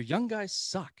 And your young guys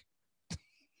suck.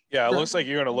 Yeah, it looks like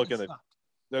you're going to look at it.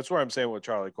 That's where I'm saying with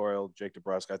Charlie Coyle, Jake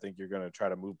DeBrusk, I think you're going to try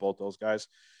to move both those guys.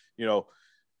 You know,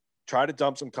 try to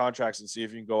dump some contracts and see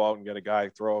if you can go out and get a guy,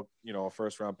 throw, a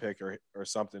first-round pick or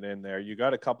something in there. You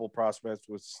got a couple prospects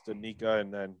with Stanika,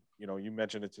 and then, you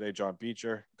mentioned it today, John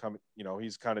Beecher.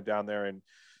 He's kind of down there. And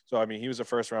so, I mean, he was a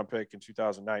first-round pick in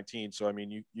 2019. So, I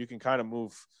mean, you can kind of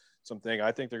move something.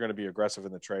 I think they're going to be aggressive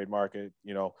in the trade market.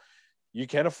 You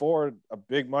can afford a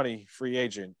big money free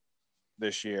agent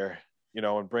this year,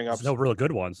 and bring up. There's no real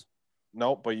good ones.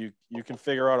 No, but you can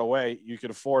figure out a way. You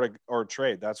can afford or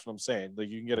trade. That's what I'm saying. Like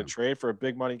you can get a trade for a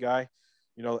big money guy,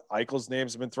 You know, Eichel's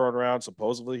names have been thrown around.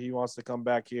 Supposedly he wants to come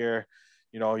back here.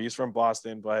 You know, he's from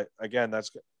Boston, but again,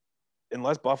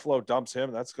 unless Buffalo dumps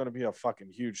him, that's going to be a fucking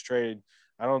huge trade.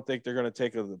 I don't think they're going to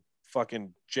take the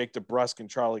fucking Jake DeBrusk and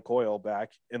Charlie Coyle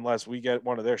back unless we get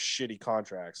one of their shitty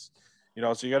contracts. You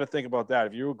know, so you got to think about that.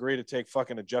 If you agree to take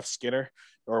fucking a Jeff Skinner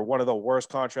or one of the worst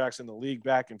contracts in the league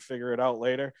back and figure it out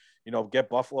later, you know, get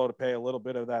Buffalo to pay a little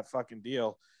bit of that fucking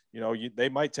deal. You know, they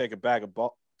might take a bag of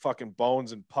fucking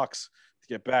bones and pucks to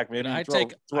get back. Maybe I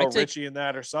throw Richie in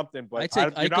that or something. But I take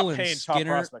you're Eichel not paying and top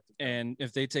Skinner, prospect. and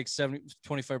if they take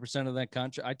 25% of that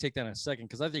contract, I take that in a second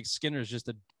because I think Skinner is just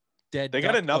a dead. They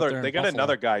got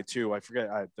another guy too. I forget,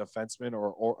 defenseman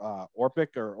or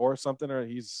Orpik or something. Or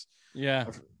he's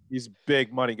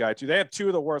big money guy too. They have two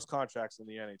of the worst contracts in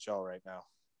the NHL right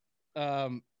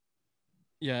now.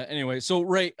 Yeah. Anyway, so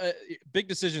Ray, big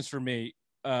decisions for me.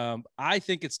 I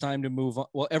think it's time to move on.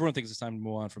 Well, everyone thinks it's time to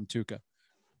move on from Tuukka.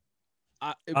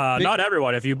 Not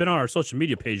everyone. If you've been on our social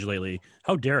media page lately,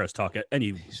 how dare us talk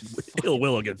any ill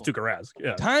will against Tuukka Rask?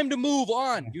 Yeah. Time to move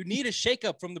on. You need a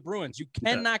shakeup from the Bruins. You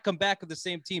cannot come back with the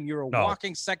same team. You're a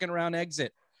walking second round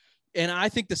exit. And I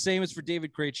think the same is for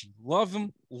David Krejci. Love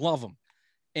him.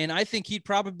 And I think he'd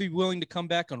probably be willing to come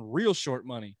back on real short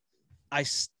money.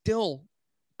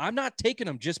 I'm not taking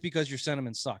him just because your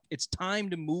sentiments suck. It's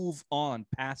time to move on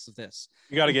past this.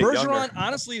 You got to get Bergeron, younger.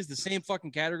 honestly, is the same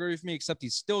fucking category for me, except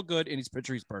he's still good and he's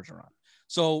Patrice Bergeron.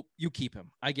 So you keep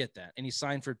him. I get that. And he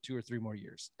signed for 2 or 3 more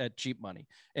years at cheap money.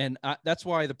 And that's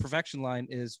why the perfection line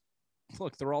is,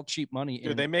 look, they're all cheap money.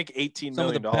 Dude, they make $18 some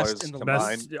million of the best in the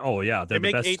combined. They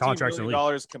make the best contracts in the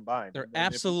league. Combined. They're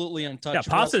absolutely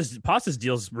untouchable. Yeah, Pasta's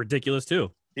deal's ridiculous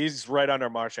too. He's right under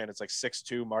Marchand. It's like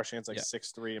 6'2". Marchand's like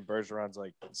 6'3", and Bergeron's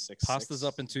like 6'6". Pasta's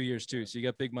up in 2 years too, so you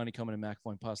got big money coming in McAvoy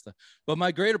and Pasta. But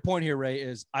my greater point here, Ray,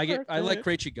 is I let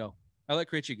Krejci go. I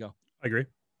agree.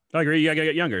 You gotta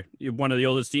get younger. You're one of the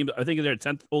oldest teams. I think they're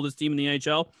 10th oldest team in the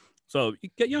NHL. So you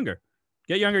get younger.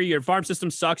 Your farm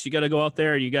system sucks. You got to go out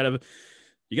there and you got to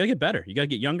get better. You got to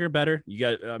get younger, better.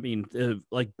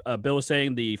 Like Bill was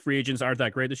saying, the free agents aren't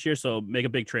that great this year. So make a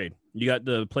big trade. You got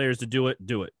the players to do it.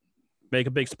 Do it. Make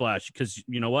a big splash because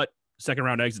you know what? Second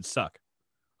round exits suck.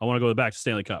 I want to go back to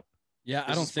Stanley Cup. Yeah,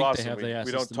 I don't think they have the assets.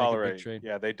 We don't to tolerate. Make a big trade.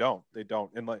 Yeah, they don't.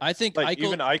 And I think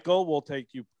even Eichel will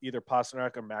take you either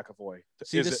Pasternak or McAvoy.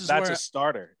 That's a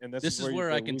starter. And this is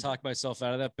where I can talk myself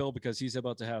out of that, Bill, because he's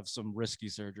about to have some risky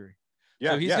surgery.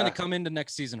 Yeah, so he's going to come into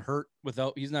next season hurt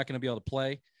he's not going to be able to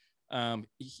play.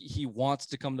 He wants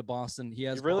to come to Boston. He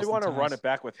has. You really want to run it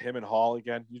back with him and Hall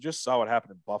again? You just saw what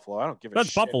happened in Buffalo. I don't give a shit.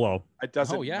 That's Buffalo. It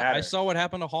doesn't matter. I saw what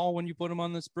happened to Hall when you put him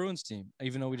on this Bruins team.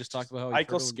 Even though we just talked about how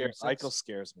Eichel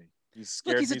scares me. He's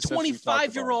a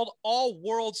 25-year-old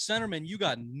all-world centerman. You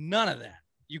got none of that.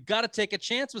 You got to take a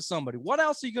chance with somebody. What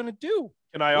else are you going to do?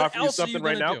 Can I offer you something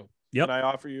right now? Yep. Can I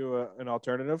offer you an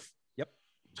alternative? Yep.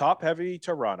 Top-heavy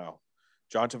Toronto.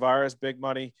 John Tavares, big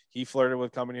money. He flirted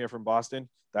with coming here from Boston.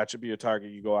 That should be a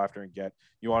target you go after and get.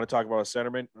 You want to talk about a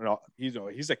centerman? No,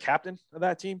 he's a captain of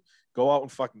that team. Go out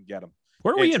and fucking get him.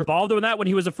 Weren't we involved in that when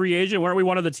he was a free agent? Weren't we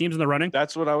one of the teams in the running?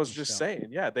 That's what I was just saying.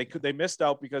 Yeah, they missed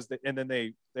out because they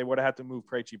would have had to move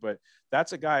Krejci. But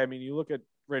that's a guy. I mean, you look at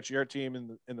Rich, your team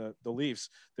in the Leafs.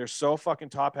 They're so fucking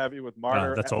top heavy with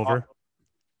Marner. That's over.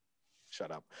 Shut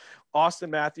up. Austin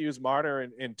Matthews, Marner,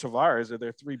 and Tavares are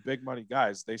their 3 big money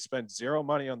guys. They spend 0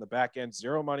 money on the back end,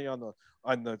 0 money on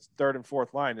the third and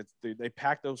fourth line. They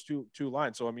pack those two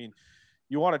lines. So I mean,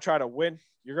 you want to try to win,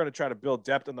 you're going to try to build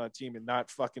depth on that team and not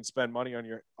fucking spend money on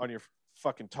your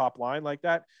fucking top line like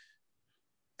that.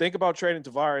 Think about trading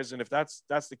Tavares, and if that's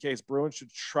the case, Bruins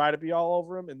should try to be all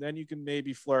over him, and then you can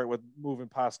maybe flirt with moving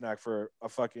Pasternak for a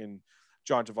fucking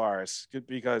John Tavares,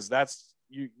 because that's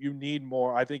you need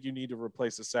more. I think you need to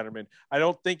replace the centerman. I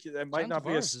don't think it might not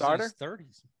be a starter. Is in his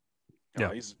 30s.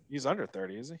 No, yeah, he's under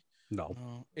 30, is he?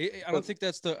 No. I don't think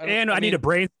that's the. I need a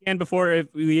brain scan before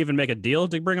we even make a deal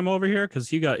to bring him over here because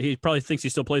he probably thinks he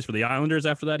still plays for the Islanders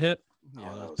after that hit.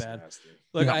 Yeah, that's bad. Nasty.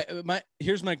 Look,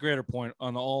 here's my greater point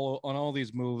on all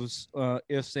these moves,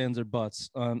 ifs, ands, or buts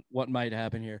on what might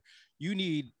happen here.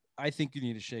 I think you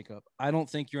need a shakeup. I don't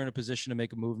think you're in a position to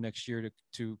make a move next year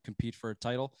to compete for a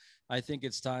title. I think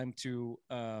it's time to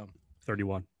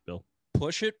 31, Bill.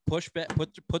 Push back,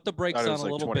 put the brakes on a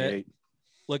little 28. Bit.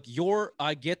 Look,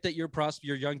 I get that your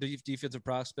young defensive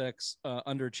prospects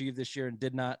underachieved this year and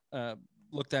did not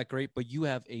look that great, but you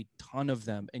have a ton of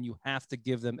them, and you have to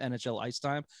give them NHL ice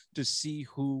time to see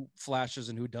who flashes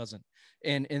and who doesn't.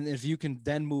 And if you can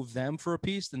then move them for a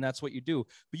piece, then that's what you do.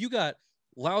 But you got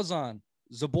Lauzon,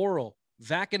 Zaboral,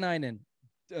 Vakanainen,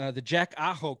 the Jack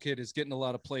Aho kid is getting a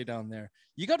lot of play down there.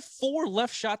 You got 4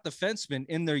 left shot defensemen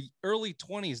in their early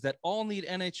 20s that all need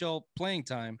NHL playing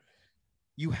time.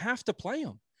 You have to play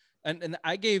them. And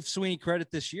I gave Sweeney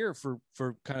credit this year for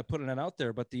kind of putting it out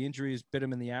there, but the injuries bit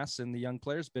him in the ass and the young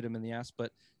players bit him in the ass.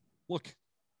 But look,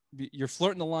 you're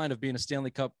flirting the line of being a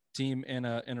Stanley Cup team and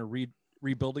a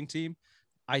rebuilding team.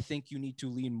 I think you need to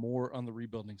lean more on the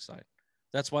rebuilding side.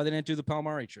 That's why they didn't do the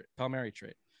Palmieri trade.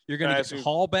 You're going to get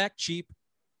Hall back cheap,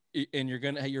 and you're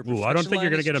going to have your. I don't think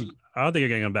you're going to get him. I don't think you're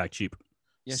getting him back cheap.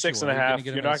 Yes, 6.5.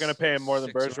 You're not going to pay him more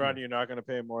than Bergeron. You're not going to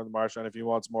pay him more than Marchand. If he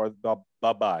wants more,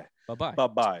 bye-bye.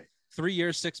 3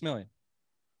 years, $6 million.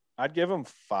 I'd give him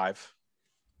 5.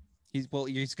 He's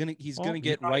gonna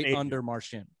get right under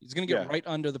Marchand. He's gonna get right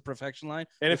under the perfection line.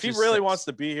 And if he really wants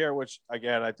to be here, which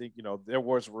again I think there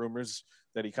was rumors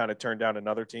that he kind of turned down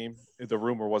another team. The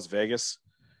rumor was Vegas.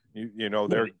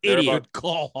 They're idiot about,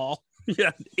 call Hall.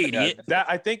 Yeah, idiot. Yeah, that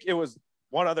I think it was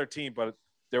one other team, but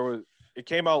it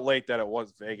came out late that it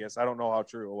was Vegas. I don't know how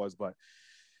true it was, but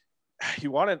he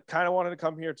wanted to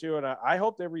come here too, and I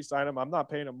hope they re-sign him. I'm not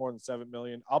paying him more than $7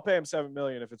 million. I'll pay him $7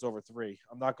 million if it's over 3.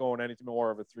 I'm not going anything more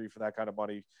over 3 for that kind of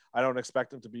money. I don't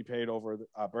expect him to be paid over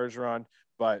Bergeron,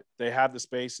 but they have the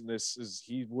space, and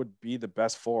he would be the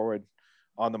best forward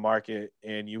on the market,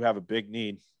 and you have a big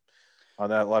need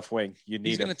on that left wing.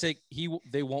 He's going to take.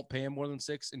 They won't pay him more than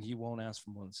 6, and he won't ask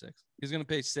for more than 6. He's going to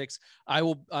pay 6. I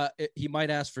will. He might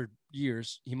ask for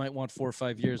years. He might want 4 or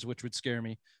 5 years, which would scare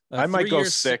me. I might go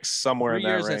 6 somewhere in that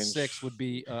range. 3 years at 6 would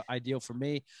be ideal for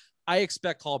me. I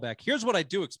expect Hall back. Here's what I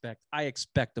do expect. I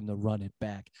expect them to run it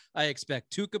back. I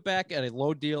expect Tuukka back at a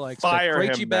low deal. I expect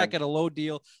Krejci back at a low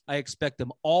deal. I expect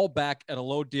them all back at a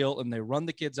low deal, and they run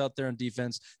the kids out there on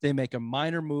defense. They make a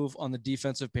minor move on the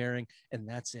defensive pairing, and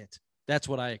that's it. That's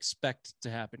what I expect to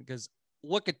happen, because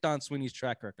look at Don Sweeney's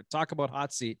track record. Talk about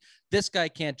hot seat. This guy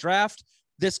can't draft.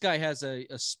 This guy has a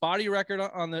spotty record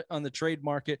on the trade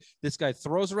market. This guy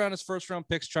throws around his first round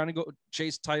picks trying to go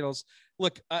chase titles.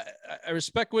 Look, I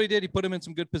respect what he did. He put him in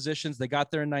some good positions. They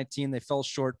got there in 19. They fell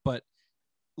short, but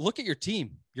look at your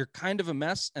team. You're kind of a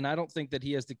mess, and I don't think that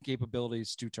he has the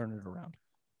capabilities to turn it around.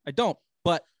 I don't,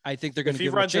 but I think they're going to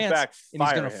give him a chance, and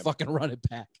he's going to fucking run it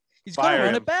back. He's going to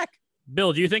run it back.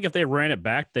 Bill, do you think if they ran it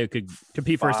back, they could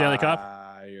compete for a Stanley Cup?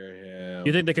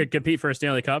 You think they could compete for a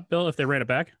Stanley Cup, Bill, if they ran it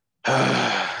back?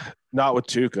 Not with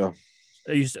Tuukka.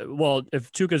 Well,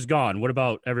 if Tuukka's gone, what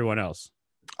about everyone else?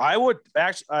 I would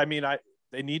actually.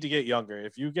 They need to get younger.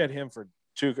 If you get him for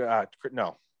Tuukka,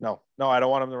 no, I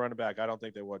don't want him to run it back. I don't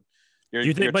think they would. Do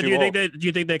you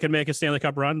think they could make a Stanley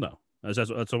Cup run though? That's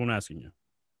what I'm asking you.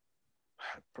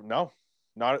 No,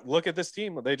 not. Look at this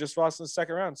team. They just lost in the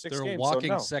second round. 6 games. They're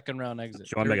walking second round exit. Do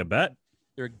you want to make a bet?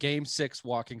 They're Game 6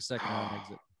 walking second round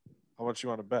exit. How much you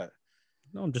want to bet?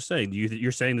 No, I'm just saying.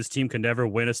 You're saying this team can never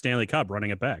win a Stanley Cup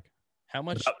running it back. How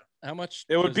much? How much?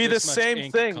 It would be the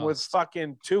same thing with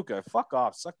fucking Tuukka. Fuck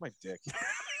off. Suck my dick.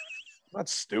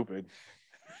 That's stupid.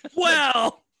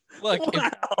 Well, look,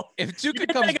 if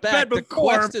Tuukka comes back, the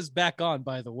quest is back on,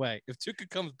 by the way. If Tuukka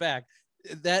comes back,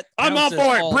 I'm all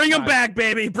for it. Bring him back,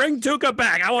 baby. Bring Tuukka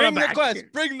back. I want him back.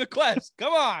 Bring the quest.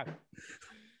 Come on.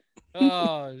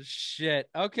 Oh shit.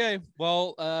 Okay.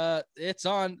 Well, it's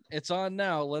on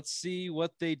now. Let's see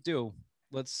what they do.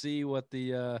 Let's see what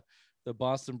the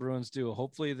Boston Bruins do.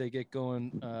 Hopefully they get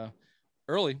going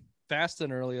early, fast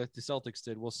and early like the Celtics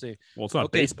did. We'll see. Well, it's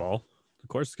not baseball. Of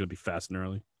course it's going to be fast and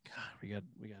early. God, we got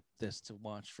this to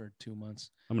watch for 2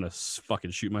 months. I'm going to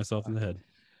fucking shoot myself in the head.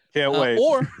 Can't wait.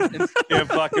 Can't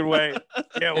fucking wait.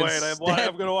 Can't wait. I'm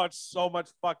going to watch so much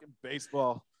fucking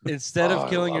baseball. Instead of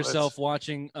killing yourself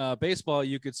watching baseball,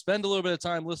 you could spend a little bit of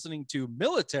time listening to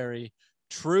Military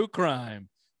True Crime,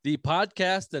 the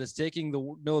podcast that is taking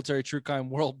the military true crime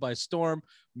world by storm.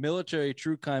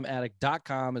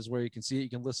 MilitaryTrueCrimeAddict.com is where you can see it. You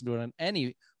can listen to it on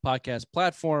any podcast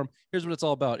platform. Here's what it's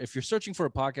all about. If you're searching for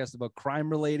a podcast about crime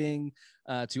relating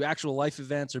to actual life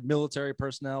events or military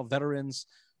personnel, veterans,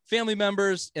 family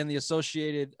members, and the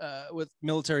associated with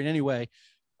military in any way,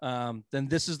 then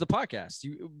this is the podcast.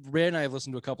 Ray and I have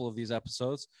listened to a couple of these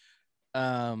episodes.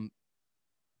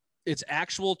 It's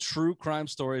actual true crime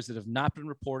stories that have not been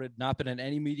reported, not been in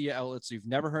any media outlets. So you've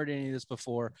never heard any of this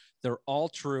before. They're all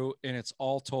true, and it's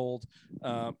all told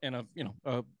in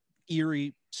a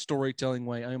eerie storytelling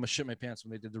way. I almost shit my pants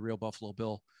when they did the real Buffalo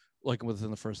Bill, like within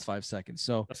the first 5 seconds.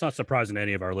 So that's not surprising to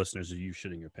any of our listeners. Are you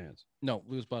shitting your pants? No,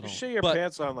 lose butthole. You shit your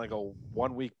pants on like a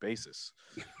 1 week basis,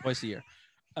 twice a year.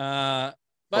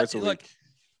 But look,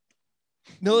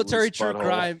 military true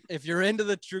crime. If you're into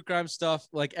the true crime stuff,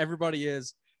 like everybody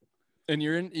is, and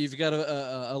you've got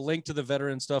a link to the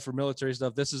veteran stuff or military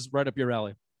stuff, this is right up your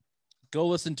alley. Go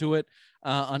listen to it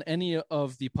on any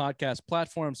of the podcast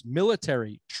platforms.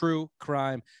 Military True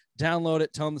Crime. Download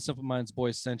it. Tell them the Simple Minds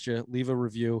boys sent you. Leave a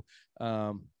review.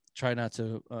 Try not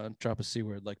to drop a C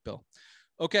word like Bill.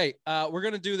 Okay, we're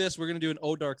going to do this. We're going to do an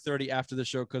O Dark 30 after the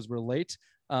show because we're late.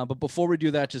 But before we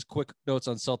do that, just quick notes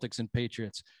on Celtics and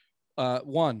Patriots.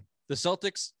 One, the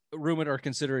Celtics rumored are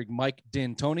considering Mike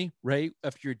D'Antoni. Ray,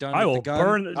 after you're done I with will the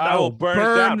gun, I will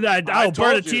burn that. I will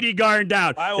burn the TD Garden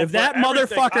down. If that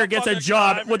motherfucker gets a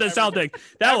job with the Celtics,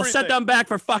 that will set them back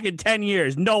for fucking 10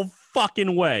 years. No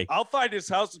fucking way. I'll find his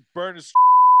house and burn his.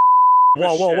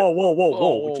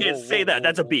 Whoa. We can't say that.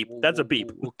 That's a beep. That's a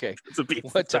beep. Okay. It's a beep.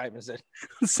 What time is it?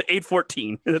 It's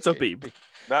 8:14. That's a beep.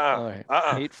 All right.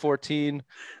 8:14.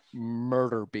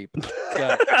 Murder beep.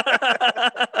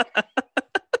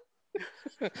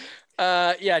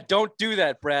 Yeah, don't do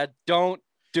that, Brad. Don't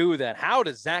do that. How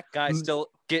does that guy still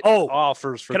get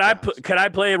offers for Can I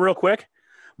play it real quick?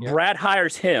 Yeah. Brad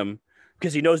hires him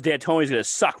because he knows D'Antoni's going to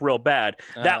suck real bad.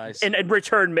 And in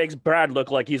return makes Brad look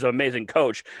like he's an amazing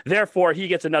coach. Therefore, he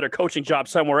gets another coaching job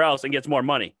somewhere else and gets more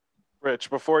money.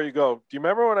 Rich, before you go, do you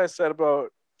remember what I said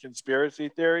about conspiracy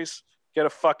theories? Get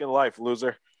a fucking life,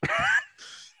 loser.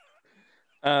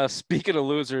 Speaking of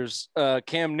losers,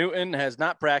 Cam Newton has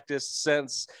not practiced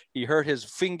since he hurt his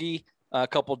fingy a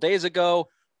couple days ago.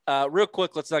 Real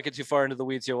quick, let's not get too far into the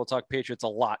weeds here. We'll talk Patriots a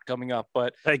lot coming up,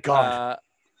 but thank God.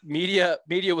 Media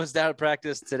was down at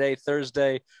practice today,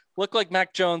 Thursday. Looked like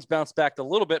Mac Jones bounced back a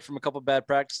little bit from a couple bad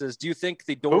practices. Do you think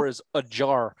the door is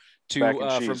ajar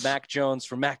for Mac Jones,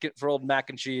 for old Mac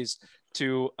and Cheese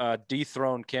to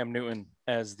dethrone Cam Newton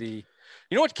as the?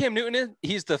 You know what Cam Newton is?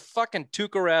 He's the fucking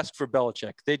Tuukka-esque for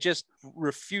Belichick. They just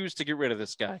refuse to get rid of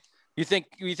this guy. You think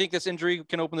this injury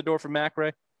can open the door for Mac,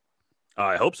 Ray?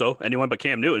 I hope so. Anyone but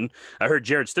Cam Newton. I heard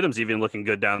Jared Stidham's even looking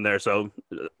good down there. So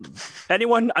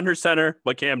anyone under center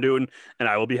but Cam Newton, and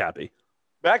I will be happy.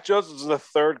 Mac Jones is the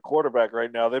third quarterback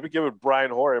right now. They've been giving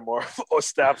Brian Hoyer more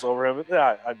snaps over him.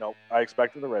 Yeah, I know. I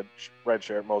expected the red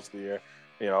shirt most of the year.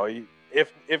 You know,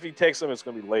 if he takes him, it's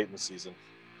going to be late in the season.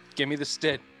 Give me the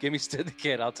Stid. Give me Stid the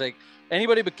kid. I'll take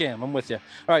anybody but Cam. I'm with you.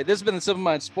 All right, this has been the Simple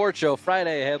Minds Sports Show.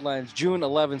 Friday headlines, June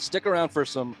 11th. Stick around for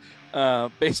some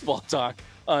baseball talk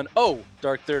on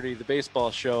Dark 30, the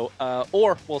baseball show.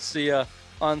 Or we'll see you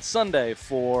on Sunday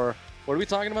for, what are we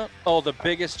talking about? Oh, the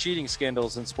biggest cheating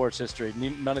scandals in sports history.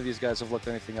 None of these guys have looked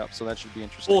anything up, so that should be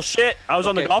interesting. Bullshit. I was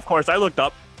on the golf course. I looked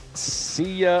up.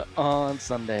 See ya on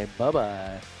Sunday.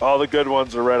 Bye-bye. All the good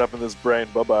ones are right up in this brain.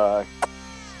 Bye-bye.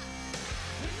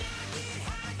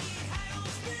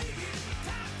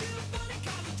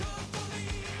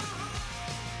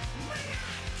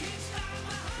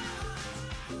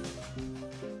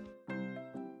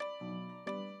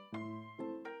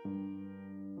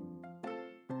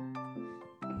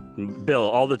 Bill,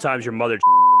 all the times your mother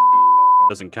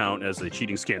doesn't count as a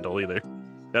cheating scandal either. It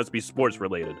has to be sports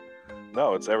related.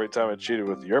 No, it's every time I cheated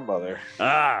with your mother.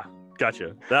 Ah,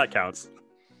 gotcha. That counts.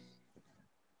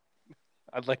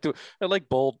 I'd like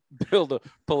Bill to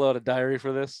pull out a diary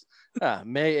for this.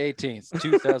 May 18th,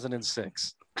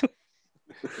 2006.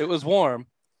 It was warm.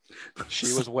 She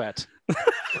was wet.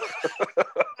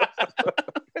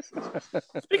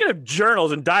 Speaking of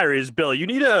journals and diaries, Bill,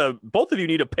 both of you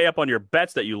need to pay up on your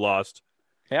bets that you lost.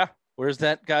 Yeah. Where's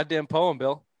that goddamn poem,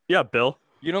 Bill? Yeah, Bill.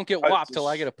 You don't get whopped till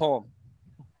I get a poem.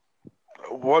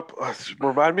 What?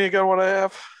 Remind me again what I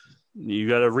have? You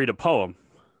got to read a poem.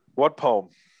 What poem?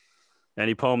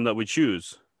 Any poem that we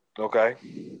choose. Okay.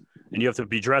 And you have to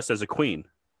be dressed as a queen.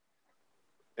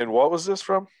 And what was this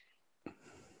from?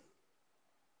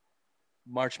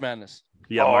 March Madness.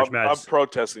 Yeah, March Madness. I'm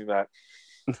protesting that.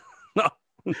 No.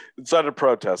 It's under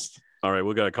protest. All right,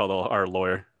 we got to call our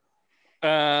lawyer.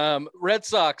 Red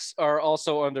Sox are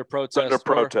also under protest. Under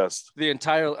protest.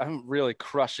 I'm really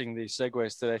crushing these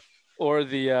segues today. Or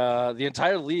the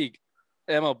entire league,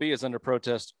 MLB, is under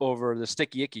protest over the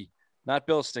sticky icky. Not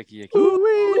Bill Sticky Icky.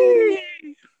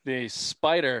 Ooh-wee. The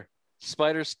spiders.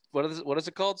 What is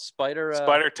it called? Spider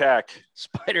tack.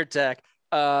 Spider tack.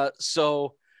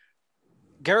 So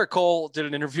Garrett Cole did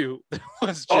an interview that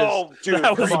was that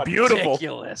was beautiful,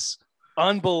 ridiculous,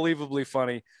 unbelievably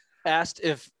funny. Asked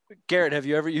if Garrett, have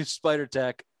you ever used spider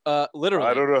tack? Literally,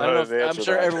 I don't know how to answer I'm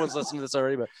sure that. everyone's listening to this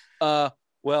already, but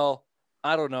well,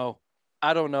 I don't know.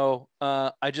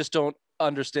 I just don't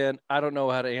understand. I don't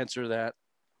know how to answer that.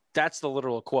 That's the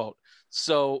literal quote.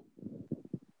 So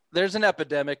there's an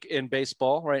epidemic in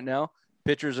baseball right now.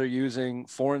 Pitchers are using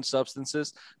foreign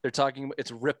substances. They're talking,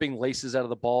 it's ripping laces out of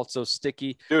the ball. It's so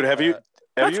sticky. Dude,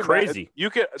 that's crazy. You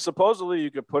could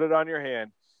put it on your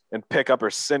hand and pick up her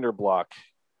cinder block.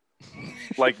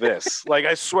 like this. Like,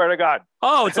 I swear to God.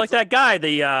 Oh, it's like that guy,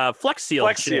 the Flex Seal.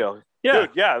 Flex Seal. Yeah.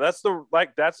 Dude, yeah, that's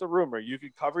the rumor. You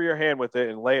can cover your hand with it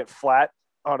and lay it flat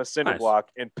on a cinder block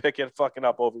and pick it fucking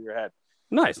up over your head.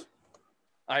 Nice.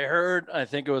 I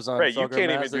think it was on. Right, you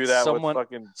can't even do that with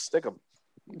fucking Stickum.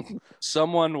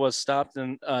 Someone was stopped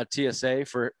in TSA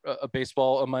for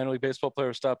a minor league baseball player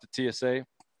was stopped at TSA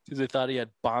because they thought he had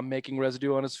bomb-making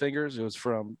residue on his fingers. It was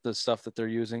from the stuff that they're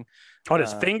using. On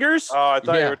his fingers? Oh, I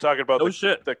thought you were talking about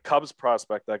the Cubs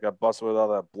prospect that got busted with all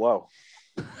that blow.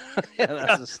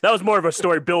 That was more of a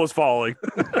story Bill was following.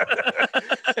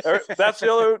 That's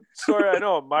the other story I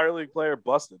know. A minor league player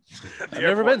busted. I've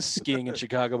never been skiing in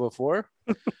Chicago before.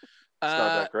 It's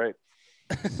not that great.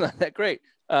 It's not that great.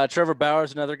 Trevor Bauer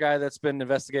is another guy that's been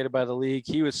investigated by the league.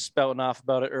 He was spouting off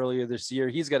about it earlier this year.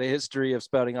 He's got a history of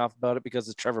spouting off about it because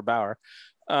of Trevor Bauer.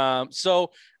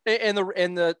 So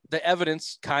the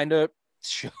evidence kind of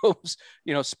shows,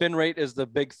 spin rate is the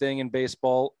big thing in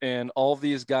baseball, and all of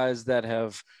these guys that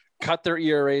have cut their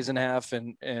ERAs in half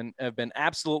and have been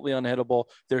absolutely unhittable,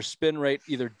 their spin rate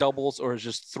either doubles or is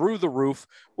just through the roof,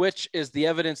 which is the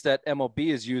evidence that MLB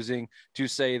is using to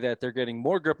say that they're getting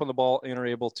more grip on the ball and are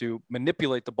able to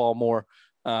manipulate the ball more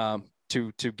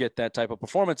to get that type of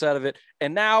performance out of it.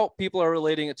 And now people are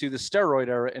relating it to the steroid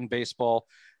era in baseball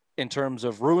in terms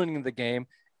of ruining the game.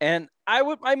 And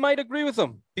I might agree with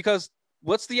them, because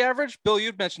what's the average? Bill,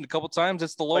 you'd mentioned a couple of times,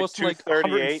 it's the lowest in like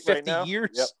 150 right now. years.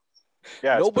 Yep.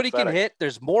 Yeah, nobody can hit.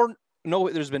 There's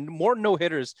been more no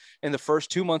hitters in the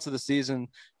first 2 months of the season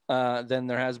than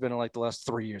there has been in like the last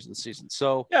 3 years of the season.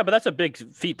 So yeah, but that's a big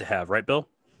feat to have, right, Bill?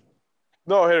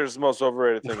 No hitter is the most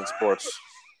overrated thing in sports.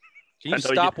 Can you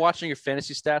stop watching your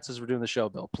fantasy stats as we're doing the show,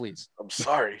 Bill? Please. I'm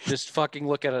sorry. Just fucking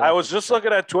look at it. I was just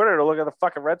looking at Twitter to look at the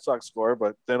fucking Red Sox score,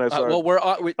 but then I saw.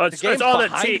 The game's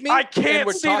behind me. I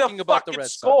can't see the fucking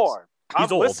score. He's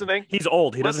I'm old. listening. He's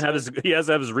old. He doesn't have his. He has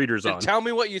to have his readers on. Tell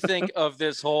me what you think of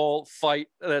this whole fight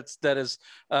that is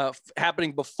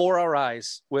happening before our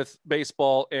eyes with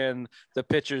baseball and the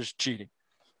pitchers cheating.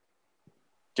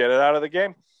 Get it out of the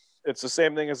game. It's the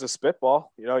same thing as a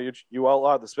spitball. You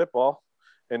outlawed the spitball,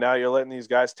 and now you're letting these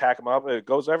guys tack them up. It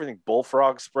goes everything: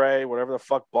 bullfrog spray, whatever the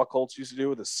fuck Buckholz used to do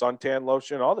with the suntan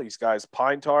lotion. All these guys,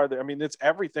 pine tar. I mean, it's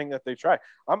everything that they try.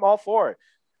 I'm all for it.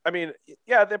 I mean,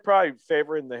 yeah, they're probably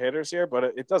favoring the hitters here, but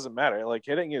it doesn't matter. Like,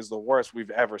 hitting is the worst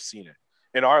we've ever seen it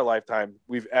in our lifetime.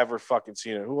 We've ever fucking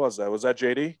seen it. Who was that? Was that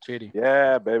JD? JD.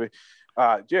 Yeah, baby.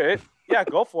 Yeah,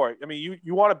 go for it. I mean,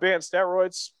 you want to ban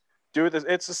steroids? Do this.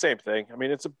 It's the same thing. I mean,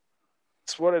 it's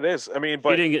what it is. I mean,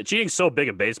 but cheating's so big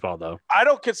in baseball, though. I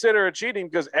don't consider it cheating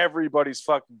because everybody's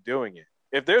fucking doing it.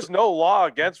 If there's no law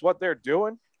against what they're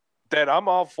doing, then I'm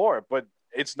all for it. But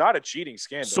it's not a cheating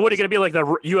scandal. So what are you going to be like, the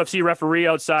UFC referee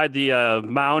outside the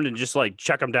mound and just like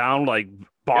check them down, like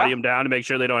body them down to make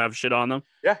sure they don't have shit on them?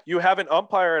 Yeah, you have an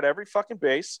umpire at every fucking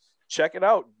base. Check it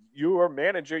out. You are a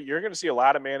manager. You're going to see a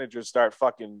lot of managers start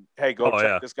fucking, hey, go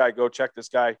check this guy. Go check this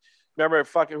guy. Remember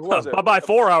fucking, who was it? Bye-bye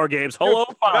 4-hour games. Hello,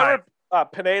 bye.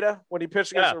 Pineda, when he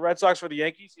pitched against the Red Sox for the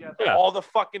Yankees, he had all the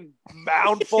fucking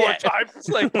mound full of time. It's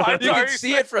like, you can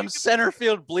see it from center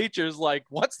field bleachers. Like,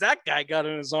 what's that guy got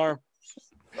in his arm?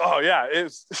 Oh yeah,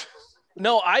 it's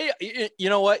no. You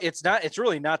know what? It's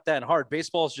really not that hard.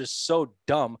 Baseball is just so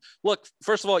dumb. Look,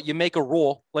 first of all, you make a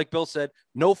rule, like Bill said,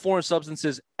 no foreign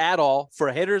substances at all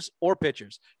for hitters or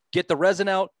pitchers. Get the resin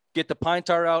out, get the pine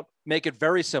tar out. Make it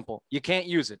very simple. You can't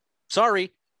use it.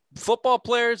 Sorry, football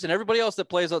players and everybody else that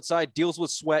plays outside deals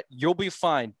with sweat. You'll be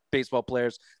fine. Baseball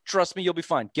players, trust me, you'll be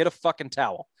fine. Get a fucking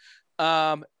towel,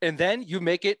 and then you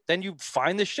make it. Then you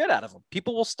find the shit out of them.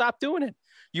 People will stop doing it.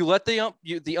 You let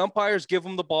the umpires give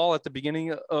them the ball at the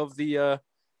beginning of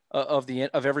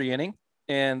every inning,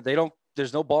 and they don't.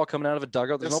 There's no ball coming out of a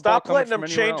dugout. There's no stop ball letting them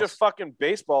change a fucking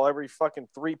baseball every fucking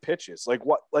 3 pitches. Like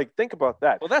what? Like think about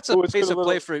that. Well, that's a pace of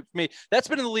play for me. That's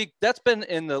been in the league. That's been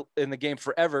in the game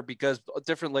forever because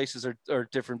different laces are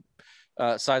different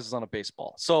sizes on a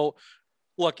baseball. So.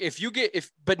 Look,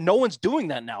 but no one's doing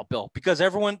that now, Bill, because they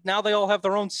all have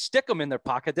their own stick-em in their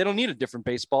pocket. They don't need a different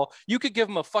baseball. You could give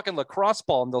them a fucking lacrosse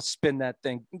ball and they'll spin that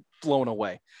thing blown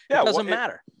away. Yeah, it doesn't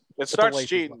matter. It starts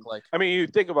cheating. Like. I mean, you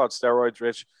think about steroids,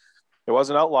 Rich. It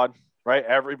wasn't outlawed, right?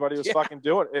 Everybody was fucking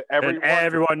doing it.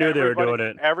 Everyone knew they were doing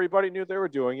it. Everybody knew they were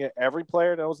doing it. Every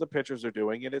player knows the pitchers are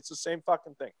doing it. It's the same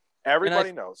fucking thing.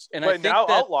 Everybody knows. and I But think now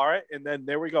that- outlaw it, and then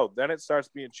there we go. Then it starts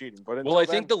being cheating. But Well, I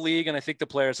think the league and I think the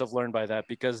players have learned by that,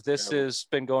 because this Yeah. has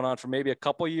been going on for maybe a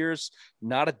couple years,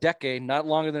 not a decade, not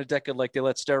longer than a decade, like they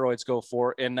let steroids go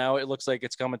for. And now it looks like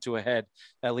it's coming to a head,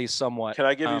 at least somewhat. Can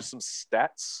I give you some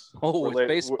stats? Oh, it's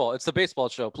baseball. It's the baseball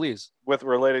show, please.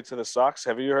 Related to the Sox.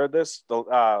 Have you heard this?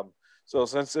 So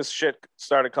since this shit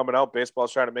started coming out,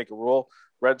 baseball's trying to make a rule.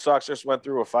 Red Sox just went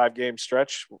through a 5-game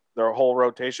stretch. Their whole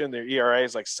rotation, their ERA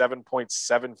is like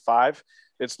 7.75.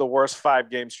 It's the worst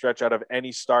 5-game stretch out of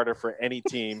any starter for any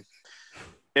team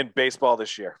in baseball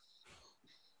this year.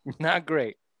 Not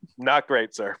great. Not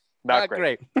great, sir. Not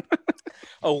great.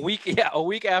 a week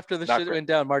after the shit went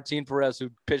down, Martin Perez, who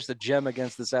pitched the gem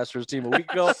against this Astros team a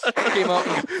week ago, came out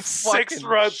and 6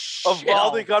 runs of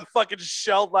Valdi got fucking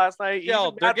shelled last night.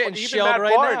 They're getting shelled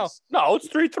right Barnes. now. No, it's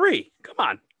 3-3. Come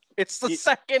on. It's the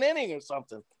second inning or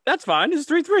something. That's fine. It's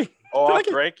 3-3. Oh, off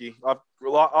Greinke.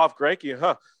 Off Greinke,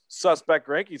 huh? Suspect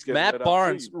Greinke's getting Matt lit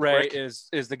Barnes, up. Ray, is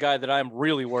the guy that I'm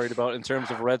really worried about in terms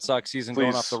of Red Sox season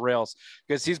going off the rails,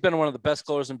 because he's been one of the best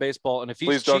closers in baseball. And if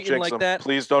he's cheating like that,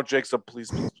 please don't jinx him. Please.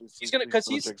 He's gonna, because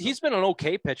he's been an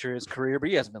okay pitcher his career, but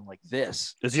he hasn't been like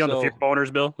this. Is he on the fear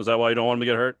owners bill? Is that why you don't want him to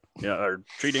get hurt? Yeah, or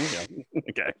cheating? Yeah.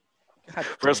 Okay.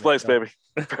 First place, baby.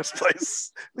 First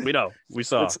place. We know. We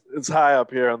saw. It's high up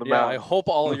here on the mountain. I hope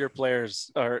all of your players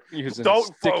are using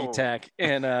sticky tack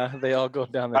and they all go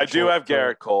down. I do have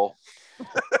Garrett Cole.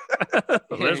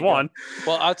 There's one.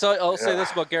 Well, I'll say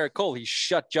this about Garrett Cole. He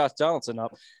shut Josh Donaldson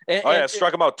up.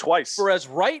 Struck him out twice. For as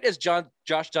right as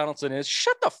Josh Donaldson is,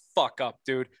 shut the fuck up,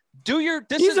 dude.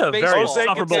 This He's is baseball. Jose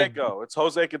Canseco. It's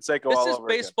Jose Canseco all over This is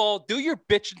baseball. Again. Do your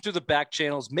bitching through the back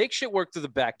channels. Make shit work through the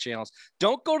back channels.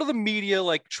 Don't go to the media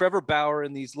like Trevor Bauer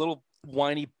and these little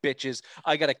whiny bitches.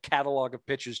 I got a catalog of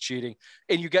pitchers cheating,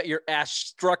 and you got your ass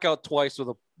struck out twice with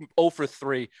a 0 for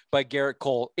 3 by Garrett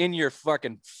Cole in your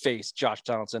fucking face, Josh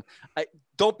Donaldson.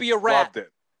 Don't be a rat. Loved it.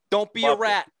 Don't be a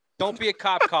rat. Don't be a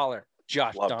cop collar,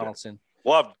 Josh Donaldson.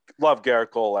 Loved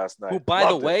Garrett Cole last night. Who, by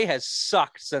the way, has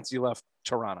sucked since he left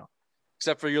Toronto,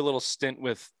 except for your little stint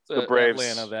with the Braves.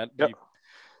 Atlanta.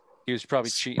 He was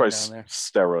probably cheating down there.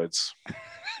 Steroids.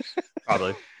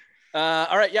 Probably.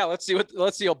 All right, yeah. Let's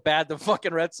see how bad the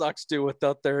fucking Red Sox do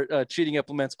without their cheating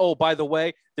implements. Oh, by the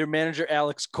way, their manager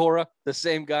Alex Cora, the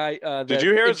same guy. Did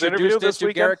you hear his interview this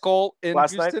weekend? Garrett Cole in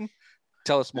last Houston. Night?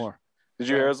 Tell us more. Did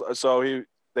you hear? So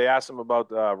they asked him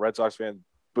about Red Sox fan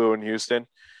Boo in Houston.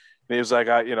 And he was like,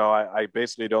 I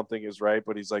basically don't think it's right,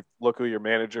 but he's like, look who your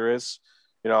manager is.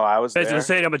 I was basically there.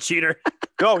 saying I'm a cheater.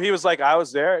 No, he was like, I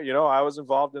was there. I was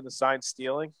involved in the sign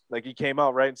stealing. Like he came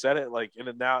out right and said it. Like in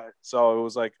and out. So it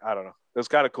was like, I don't know. It was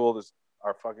kind of cool. This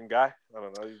our fucking guy. I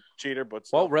don't know, cheater, but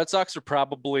still. Well, Red Sox are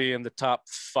probably in the top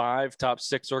 5, top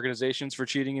 6 organizations for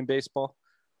cheating in baseball.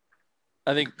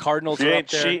 I think Cardinals are up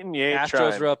there. Cheating, you ain't Astros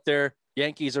trying. are up there.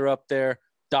 Yankees are up there.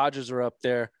 Dodgers are up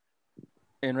there,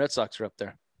 and Red Sox are up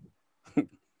there.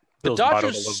 The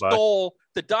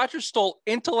Dodgers stole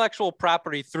intellectual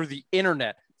property through the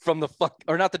internet from the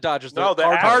not the Dodgers. No, the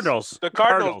Cardinals. The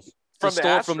Cardinals from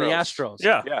the Astros.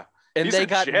 Yeah. Yeah. And He's they in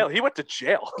got jail. He went to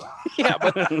jail. Yeah,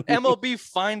 but MLB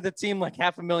fined the team like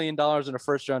 $500,000 in a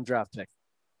first-round draft pick.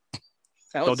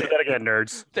 Don't do that again,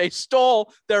 nerds. They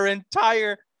stole their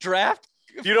entire draft.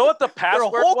 You know what the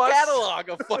password their whole was? catalog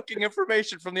of fucking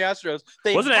information from the Astros.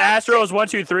 Wasn't it Astros 1,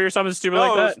 2, 3 or something stupid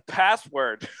like that? It was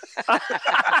password.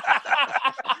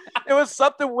 It was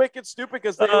something wicked stupid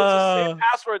because it was the same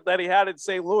password that he had in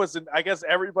St. Louis, and I guess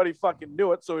everybody fucking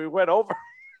knew it, so he went over.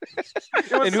 It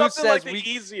was And something like the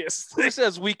easiest. Who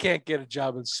says we can't get a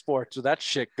job in sports with that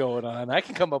shit going on? I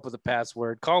can come up with a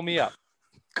password. Call me up.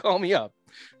 Call me up,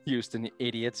 Houston, you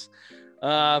idiots.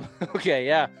 Okay,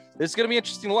 yeah. This is going to be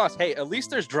interesting to watch. Hey, at least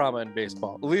there's drama in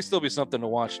baseball. At least there'll be something to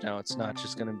watch now. It's not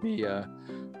just going to be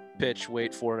pitch,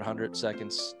 wait 400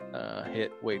 seconds,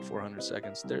 hit, wait 400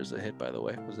 seconds. There's a hit, by the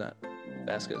way. Was that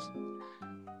Vasquez?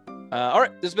 All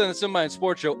right, this has been the Simba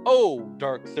Sports Show.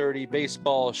 Dark 30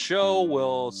 Baseball Show.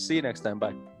 We'll see you next time.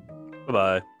 Bye.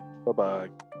 Bye-bye. Bye-bye.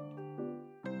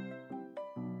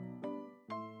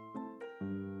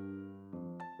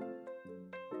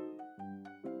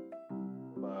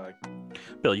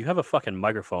 Bill, you have a fucking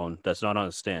microphone that's not on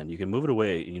a stand. You can move it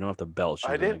away and you don't have to belch.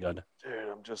 I didn't. Dude,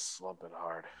 I'm just slumping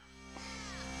hard.